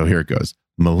 So here it goes.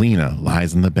 Melina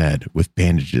lies in the bed with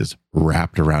bandages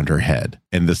wrapped around her head.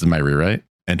 And this is my rewrite.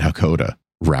 And Hakoda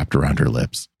wrapped around her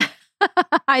lips.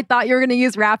 I thought you were going to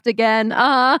use wrapped again.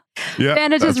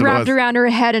 Bandages wrapped around her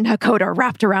head and Hakoda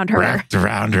wrapped around her. Wrapped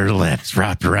around her lips,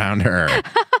 wrapped around her.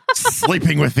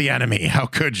 Sleeping with the enemy. How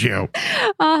could you?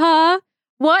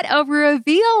 What a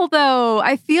reveal, though.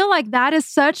 I feel like that is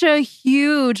such a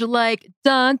huge, dun,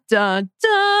 dun, dun.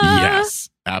 Yes.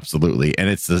 Absolutely. And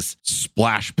it's this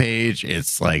splash page.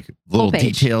 It's like little Whole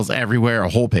page. details everywhere. A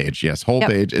whole page. Yes, whole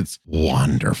page. It's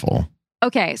wonderful.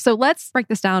 Okay, so let's break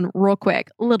this down real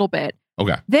quick, a little bit.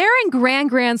 Okay. They're in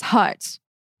Grand's hut,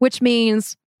 which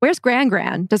means, where's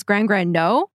Gran? Does Gran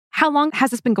know? How long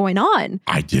has this been going on?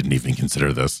 I didn't even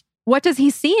consider this. What does he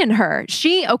see in her?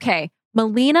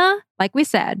 Melina, like we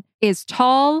said, is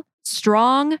tall,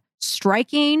 strong,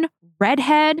 striking,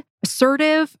 redhead,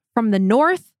 assertive, from the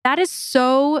north. That is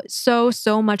so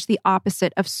much the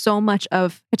opposite of so much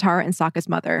of Katara and Sokka's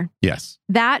mother. Yes.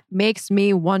 That makes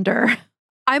me wonder.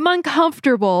 I'm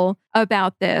uncomfortable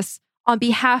about this on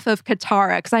behalf of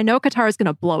Katara, because I know Katara is going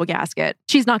to blow a gasket.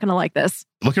 She's not going to like this.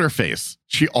 Look at her face.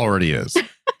 She already is.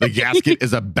 The gasket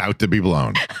is about to be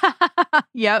blown.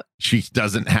 Yep. She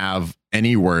doesn't have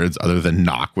any words other than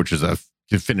knock, which is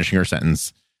finishing her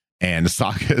sentence. And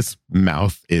Sokka's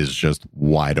mouth is just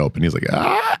wide open. He's like,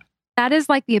 ah. That is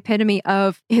like the epitome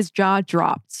of his jaw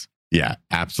dropped. Yeah,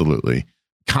 absolutely.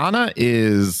 Kana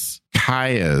is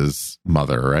Kaya's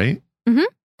mother, right? Mm-hmm.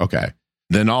 Okay.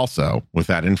 Then also, with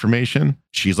that information,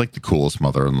 she's like the coolest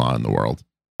mother-in-law in the world.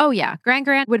 Oh, yeah. Gran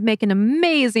would make an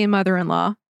amazing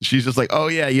mother-in-law. She's just like, oh,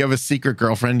 yeah, you have a secret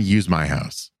girlfriend. Use my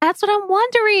house. That's what I'm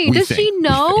wondering. Does she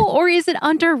know, or is it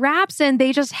under wraps and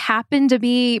they just happen to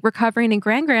be recovering in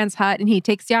Gran's hut and he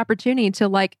takes the opportunity to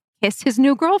like kiss his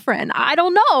new girlfriend? I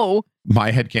don't know.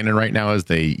 My headcanon right now is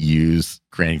they use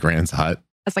Gran's hut.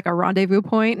 That's like a rendezvous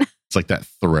point. It's like that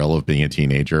thrill of being a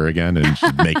teenager again and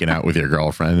just making out with your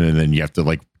girlfriend. And then you have to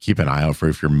like keep an eye out for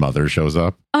if your mother shows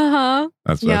up. Uh-huh.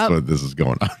 That's what this is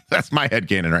going on. That's my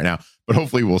headcanon right now. But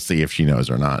hopefully we'll see if she knows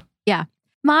or not. Yeah.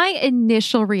 My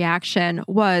initial reaction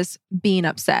was being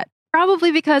upset.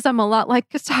 Probably because I'm a lot like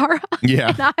Katara. Yeah.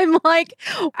 And I'm like,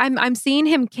 I'm seeing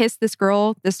him kiss this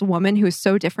girl, this woman who is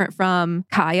so different from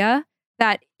Kaya,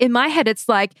 that in my head, it's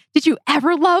like, did you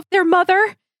ever love their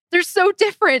mother? They're so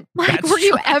different. Like, That's were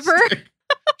you ever?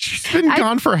 She's been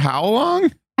gone for how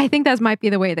long? I think that might be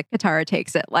the way that Katara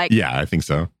takes it. Like, yeah, I think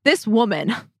so. This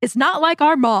woman is not like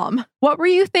our mom. What were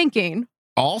you thinking?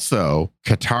 Also,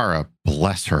 Katara,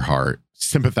 bless her heart,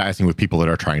 sympathizing with people that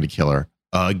are trying to kill her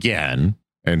again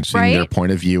and seeing their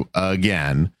point of view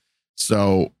again.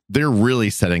 So they're really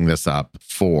setting this up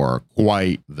for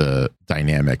quite the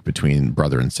dynamic between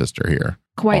brother and sister here.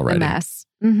 Quite already. the mess.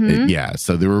 Mm-hmm. Yeah.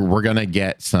 So we're going to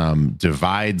get some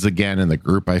divides again in the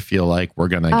group. I feel like we're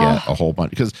going to get a whole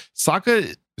bunch because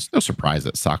Sokka, it's no surprise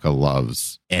that Sokka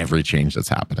loves every change that's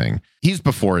happening. He's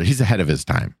ahead of his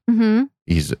time. Mm-hmm.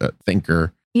 He's a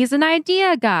thinker. He's an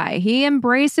idea guy. He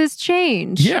embraces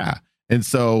change. Yeah. And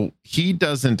so he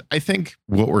doesn't, I think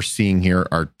what we're seeing here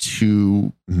are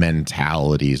two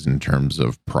mentalities in terms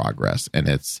of progress. And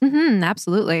it's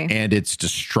absolutely. And it's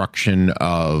destruction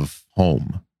of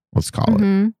home, let's call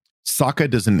it. Sokka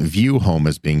doesn't view home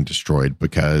as being destroyed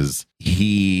because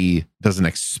he doesn't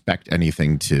expect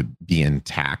anything to be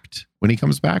intact when he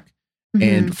comes back.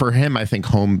 And for him, I think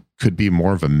home could be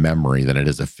more of a memory than it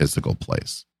is a physical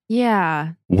place.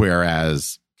 Yeah.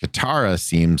 Whereas Katara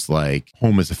seems like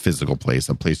home is a physical place,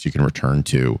 a place you can return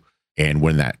to. And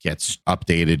when that gets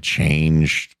updated,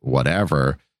 changed,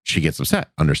 whatever, she gets upset,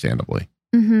 understandably.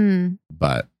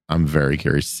 But I'm very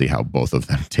curious to see how both of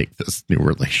them take this new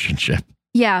relationship.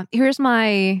 Yeah. Here's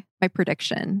my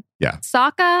prediction. Yeah.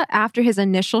 Sokka, after his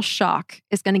initial shock,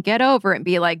 is going to get over it and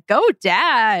be like, go,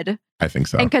 Dad. I think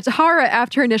so. And Katara,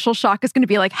 after initial shock, is going to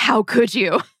be like, how could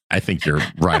you? I think you're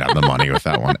right on the money with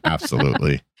that one.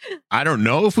 Absolutely. I don't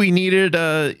know if we needed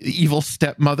a evil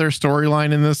stepmother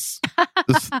storyline in this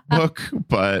book,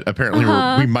 but apparently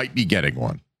we might be getting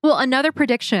one. Well, another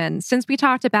prediction, since we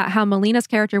talked about how Melina's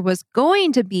character was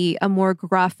going to be a more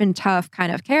gruff and tough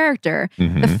kind of character,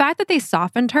 the fact that they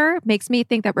softened her makes me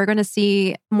think that we're going to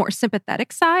see a more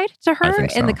sympathetic side to her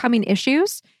in the coming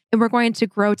issues. And we're going to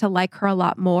grow to like her a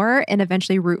lot more and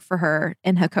eventually root for her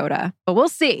in Hakoda. But we'll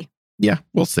see. Yeah,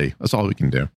 we'll see. That's all we can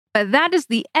do. But that is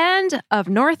the end of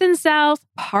North and South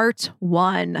Part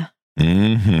 1.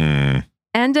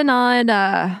 Ending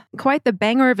on quite the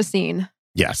banger of a scene.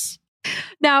 Yes.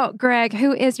 Now, Greg,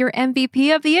 who is your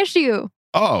MVP of the issue?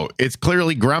 Oh, it's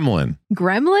clearly Gremlin.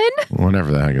 Gremlin?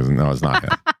 Whatever the heck is. No, it's not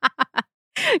him.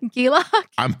 Gilok?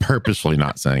 I'm purposely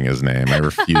not saying his name. I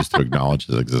refuse to acknowledge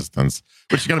his existence,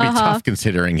 which is going to be tough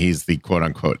considering he's the quote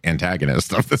unquote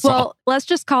antagonist of this. Well, let's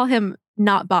just call him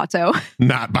not Bato.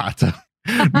 Not Bato.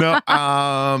 No,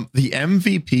 the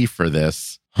MVP for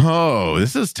this. Oh,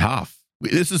 this is tough.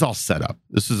 This is all set up.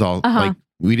 This is all like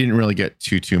we didn't really get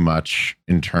too much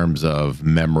in terms of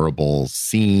memorable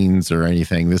scenes or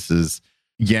anything. This is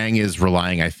Yang is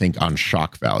relying, I think, on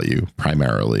shock value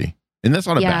primarily. And that's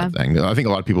not a bad thing. I think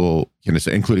a lot of people,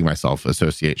 including myself,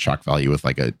 associate shock value with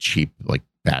like a cheap, like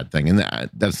bad thing. And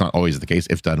that's not always the case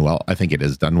if done well. I think it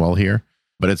is done well here.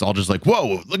 But it's all just like,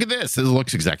 whoa, look at this. This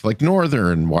looks exactly like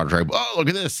Northern Water Tribe. Oh, look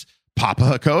at this. Papa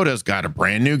Hakoda's got a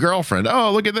brand new girlfriend.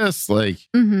 Oh, look at this. Like,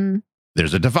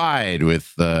 there's a divide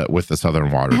with the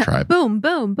Southern Water Tribe. Boom,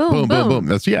 boom, boom, boom, boom.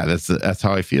 That's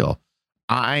how I feel.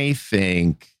 I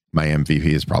think my MVP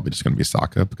is probably just going to be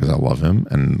Sokka because I love him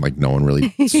and like no one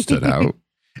really stood out.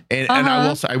 And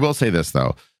I will say this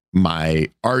though, my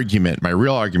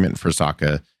real argument for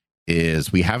Sokka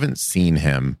is we haven't seen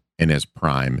him in his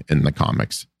prime in the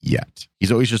comics yet.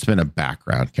 He's always just been a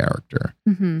background character.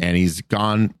 And he's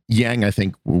gone. Yang, I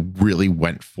think, really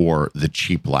went for the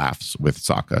cheap laughs with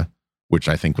Sokka, which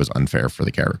I think was unfair for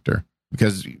the character.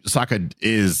 Because Sokka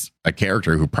is a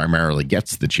character who primarily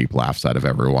gets the cheap laughs out of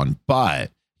everyone,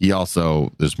 but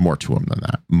there's more to him than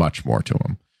that, much more to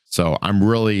him. So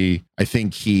I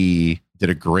think he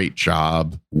did a great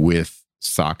job with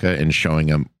Sokka and showing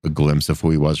him a glimpse of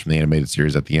who he was from the animated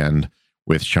series at the end,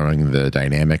 with showing the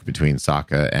dynamic between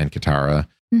Sokka and Katara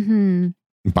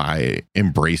by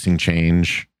embracing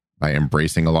change, by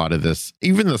embracing a lot of this,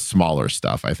 even the smaller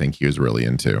stuff. I think he was really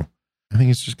into. I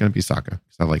think it's just going to be Sokka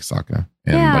because I like Sokka.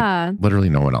 And like, literally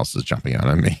no one else is jumping out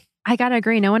on me. I got to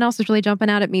agree. No one else is really jumping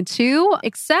out at me too,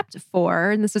 except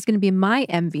for, and this is going to be my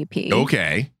MVP.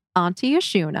 Okay. Auntie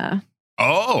Ashuna.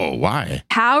 Oh, why?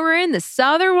 Powering the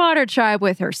Southern Water Tribe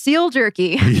with her seal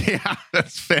jerky. Yeah,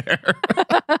 that's fair.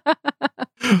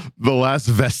 The last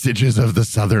vestiges of the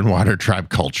Southern Water Tribe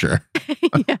culture.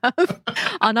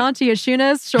 On Auntie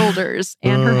Ashuna's shoulders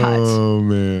and her hut. Oh,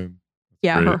 man.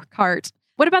 Yeah, her cart.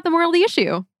 What about the moral of the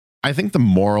issue? I think the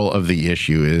moral of the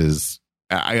issue is,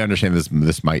 I understand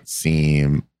this might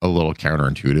seem a little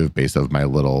counterintuitive based off my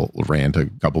little rant a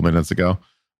couple minutes ago,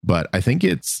 but I think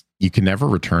you can never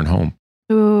return home.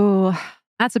 Ooh,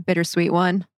 that's a bittersweet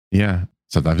one. Yeah.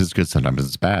 Sometimes it's good, sometimes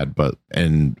it's bad.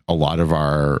 And a lot of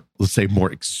our, let's say, more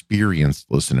experienced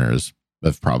listeners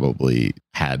have probably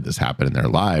had this happen in their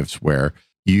lives where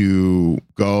you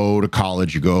go to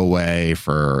college, you go away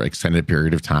for extended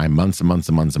period of time, months and months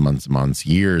and months and months and months,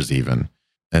 years even.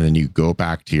 And then you go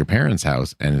back to your parents'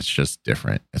 house and it's just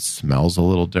different. It smells a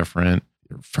little different.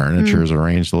 Your furniture is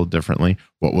arranged a little differently.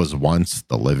 What was once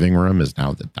the living room is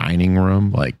now the dining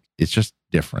room. Like, it's just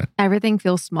different. Everything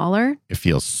feels smaller. It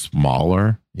feels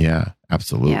smaller. Yeah,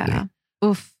 absolutely. Yeah.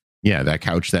 Oof. Yeah, that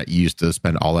couch that you used to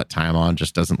spend all that time on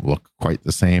just doesn't look quite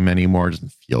the same anymore.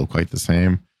 Doesn't feel quite the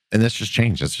same. And that's just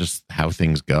changed. That's just how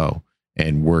things go.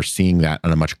 And we're seeing that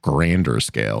on a much grander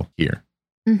scale here.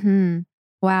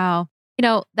 Wow.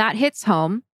 That hits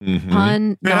home.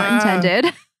 Pun not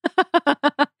intended.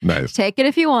 Nice. Take it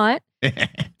if you want.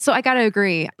 So I got to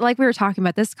agree. Like we were talking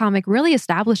about, this comic really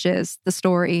establishes the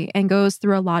story and goes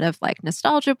through a lot of like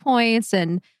nostalgia points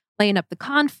and laying up the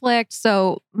conflict.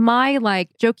 So my like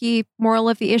jokey moral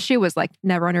of the issue was like,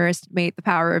 never underestimate the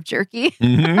power of jerky.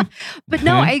 But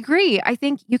no, I agree. I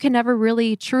think you can never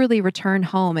really truly return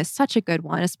home is such a good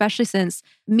one, especially since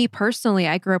me personally,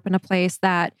 I grew up in a place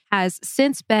that has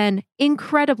since been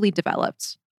incredibly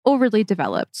developed, overly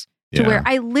developed. To where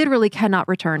I literally cannot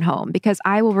return home because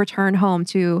I will return home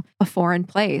to a foreign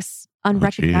place,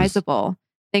 unrecognizable.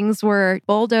 Things were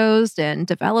bulldozed and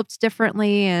developed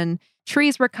differently and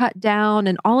trees were cut down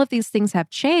and all of these things have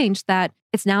changed that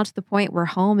it's now to the point where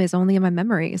home is only in my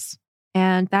memories.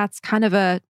 And that's kind of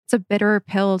it's a bitter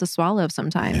pill to swallow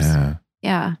sometimes.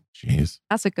 Yeah. Jeez.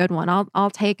 That's a good one. I'll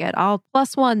take it. I'll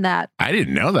 +1 that. I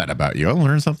didn't know that about you. I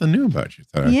learned something new about you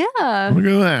today. Yeah. Look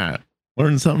at that.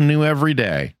 Learn something new every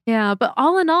day. Yeah, but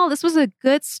all in all, this was a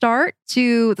good start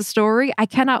to the story. I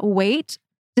cannot wait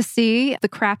to see the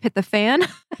crap hit the fan,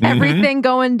 everything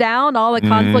going down, all the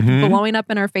conflict blowing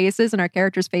up in our faces and our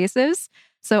characters' faces.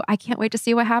 So I can't wait to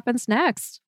see what happens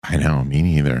next. I know, me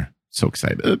neither. So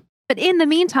excited. But in the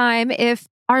meantime, if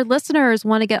our listeners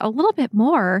want to get a little bit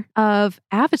more of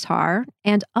Avatar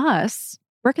and us,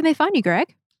 where can they find you,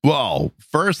 Greg? Well,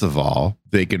 first of all,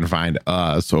 they can find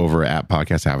us over at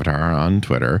Podcast Avatar on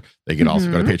Twitter. They can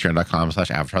also go to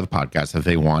patreon.com/Avatar the podcast if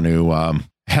they want to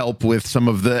help with some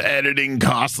of the editing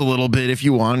costs a little bit. If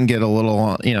you want and get a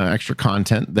little, extra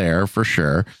content there for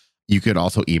sure. You could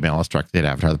also email us directly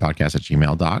at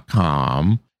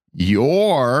avatarthepodcast@gmail.com.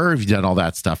 Or if you've done all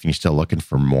that stuff and you're still looking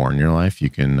for more in your life, you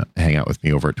can hang out with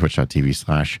me over at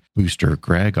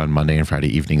twitch.tv/BoosterGreg on Monday and Friday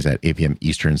evenings at 8 p.m.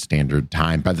 Eastern Standard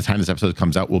Time. By the time this episode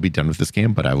comes out, we'll be done with this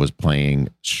game, but I was playing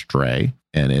Stray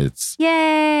and it's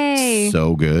yay,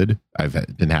 so good.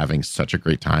 I've been having such a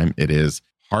great time. It is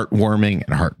heartwarming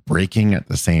and heartbreaking at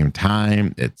the same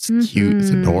time. It's cute. It's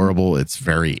adorable. It's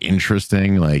very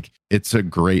interesting. Like, it's a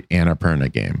great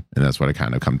Annapurna game. And that's what I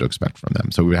kind of come to expect from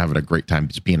them. So we're having a great time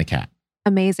just being a cat.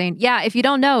 Amazing. Yeah. If you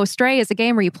don't know, Stray is a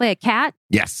game where you play a cat.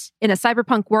 Yes. In a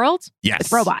cyberpunk world. Yes.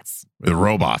 With robots. With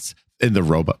robots. And the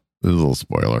robot, this is a little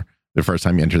spoiler. The first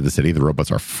time you enter the city, the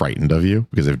robots are frightened of you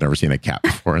because they've never seen a cat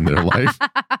before in their life.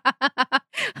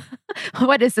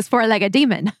 What is this for? Like a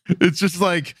demon? It's just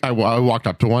like, I walked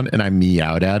up to one and I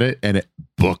meowed at it and it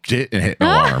booked it and hit an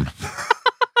alarm.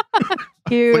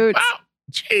 Cute. Like, wow,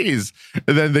 jeez.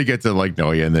 And then they get to like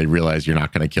know you and they realize you're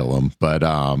not going to kill them. But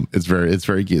it's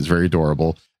very cute. It's very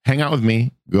adorable. Hang out with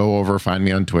me. Go over, find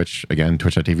me on Twitch. Again,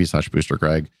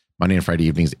 twitch.tv/BoosterGreg. Monday and Friday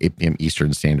evenings, 8 p.m.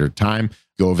 Eastern Standard Time.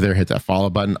 Go over there, hit that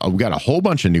follow button. We got a whole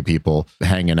bunch of new people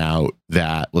hanging out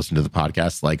that listen to the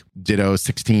podcast, like Ditto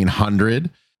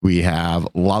 1600. We have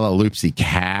Lala Loopsy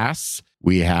Cass.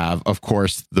 We have, of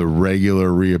course, the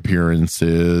regular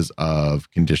reappearances of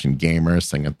Conditioned Gamer,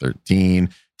 Singing 13,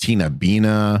 Tina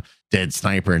Bina, Dead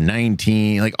Sniper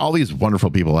 19. Like, all these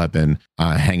wonderful people have been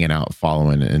hanging out,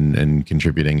 following and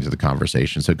contributing to the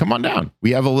conversation. So come on down.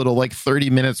 We have a little like 30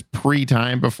 minutes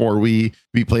pre-time before we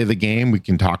play the game. We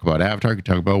can talk about Avatar. We can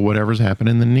talk about whatever's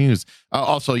happening in the news.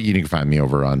 Also, you can find me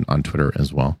over on Twitter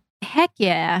as well. Heck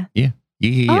yeah. Yeah.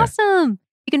 Awesome.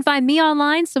 You can find me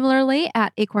online similarly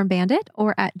at Acorn Bandit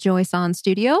or at Joy-San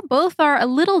Studio. Both are a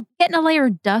little getting a layer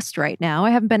of dust right now. I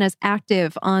haven't been as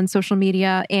active on social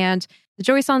media, and the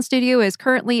Joy-San Studio is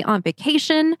currently on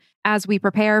vacation as we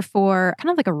prepare for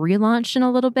kind of like a relaunch in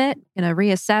a little bit, going to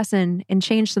reassess and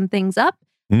change some things up.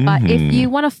 But if you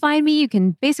want to find me, you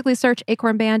can basically search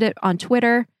Acorn Bandit on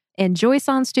Twitter and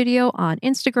Joy-San Studio on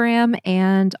Instagram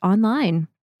and online.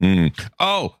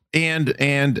 Oh,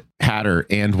 and Hatter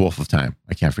and Wolf of Time.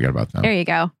 I can't forget about them. There you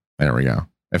go. There we go.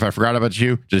 If I forgot about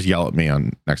you, just yell at me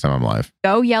on next time I'm live.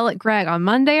 Go yell at Greg on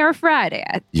Monday or Friday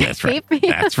at Yes, right. 8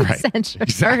 p.m. That's right. Central.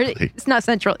 Exactly. It's not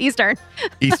Central, Eastern.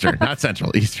 Eastern, not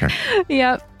Central, Eastern.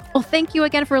 Yep. Well, thank you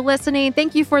again for listening.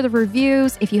 Thank you for the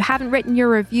reviews. If you haven't written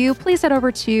your review, please head over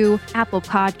to Apple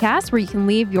Podcasts, where you can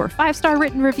leave your 5-star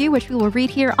written review, which we will read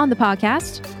here on the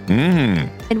podcast.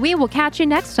 And we will catch you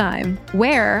next time,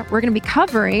 where we're going to be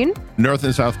covering North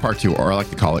and South Part 2, or I like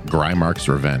to call it Grymark's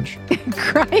Revenge.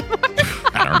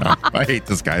 Grymark? I don't know. I hate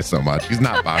this guy so much. He's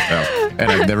not Baco.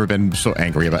 And I've never been so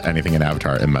angry about anything in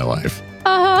Avatar in my life.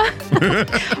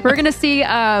 We're going to see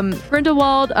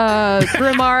Grindelwald,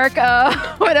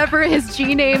 Grymark, whatever his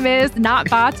G name is, not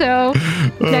Bato,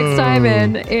 next time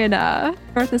in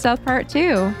North and South Part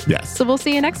 2. Yes. So we'll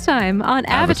see you next time on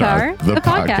Avatar the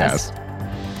podcast.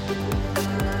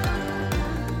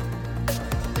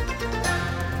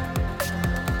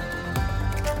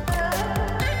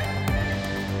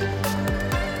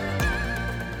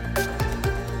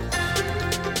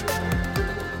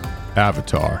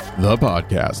 Avatar, the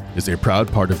podcast, is a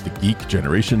proud part of the Geek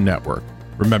Generation Network.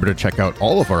 Remember to check out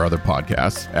all of our other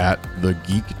podcasts at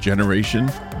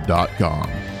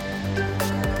thegeekgeneration.com.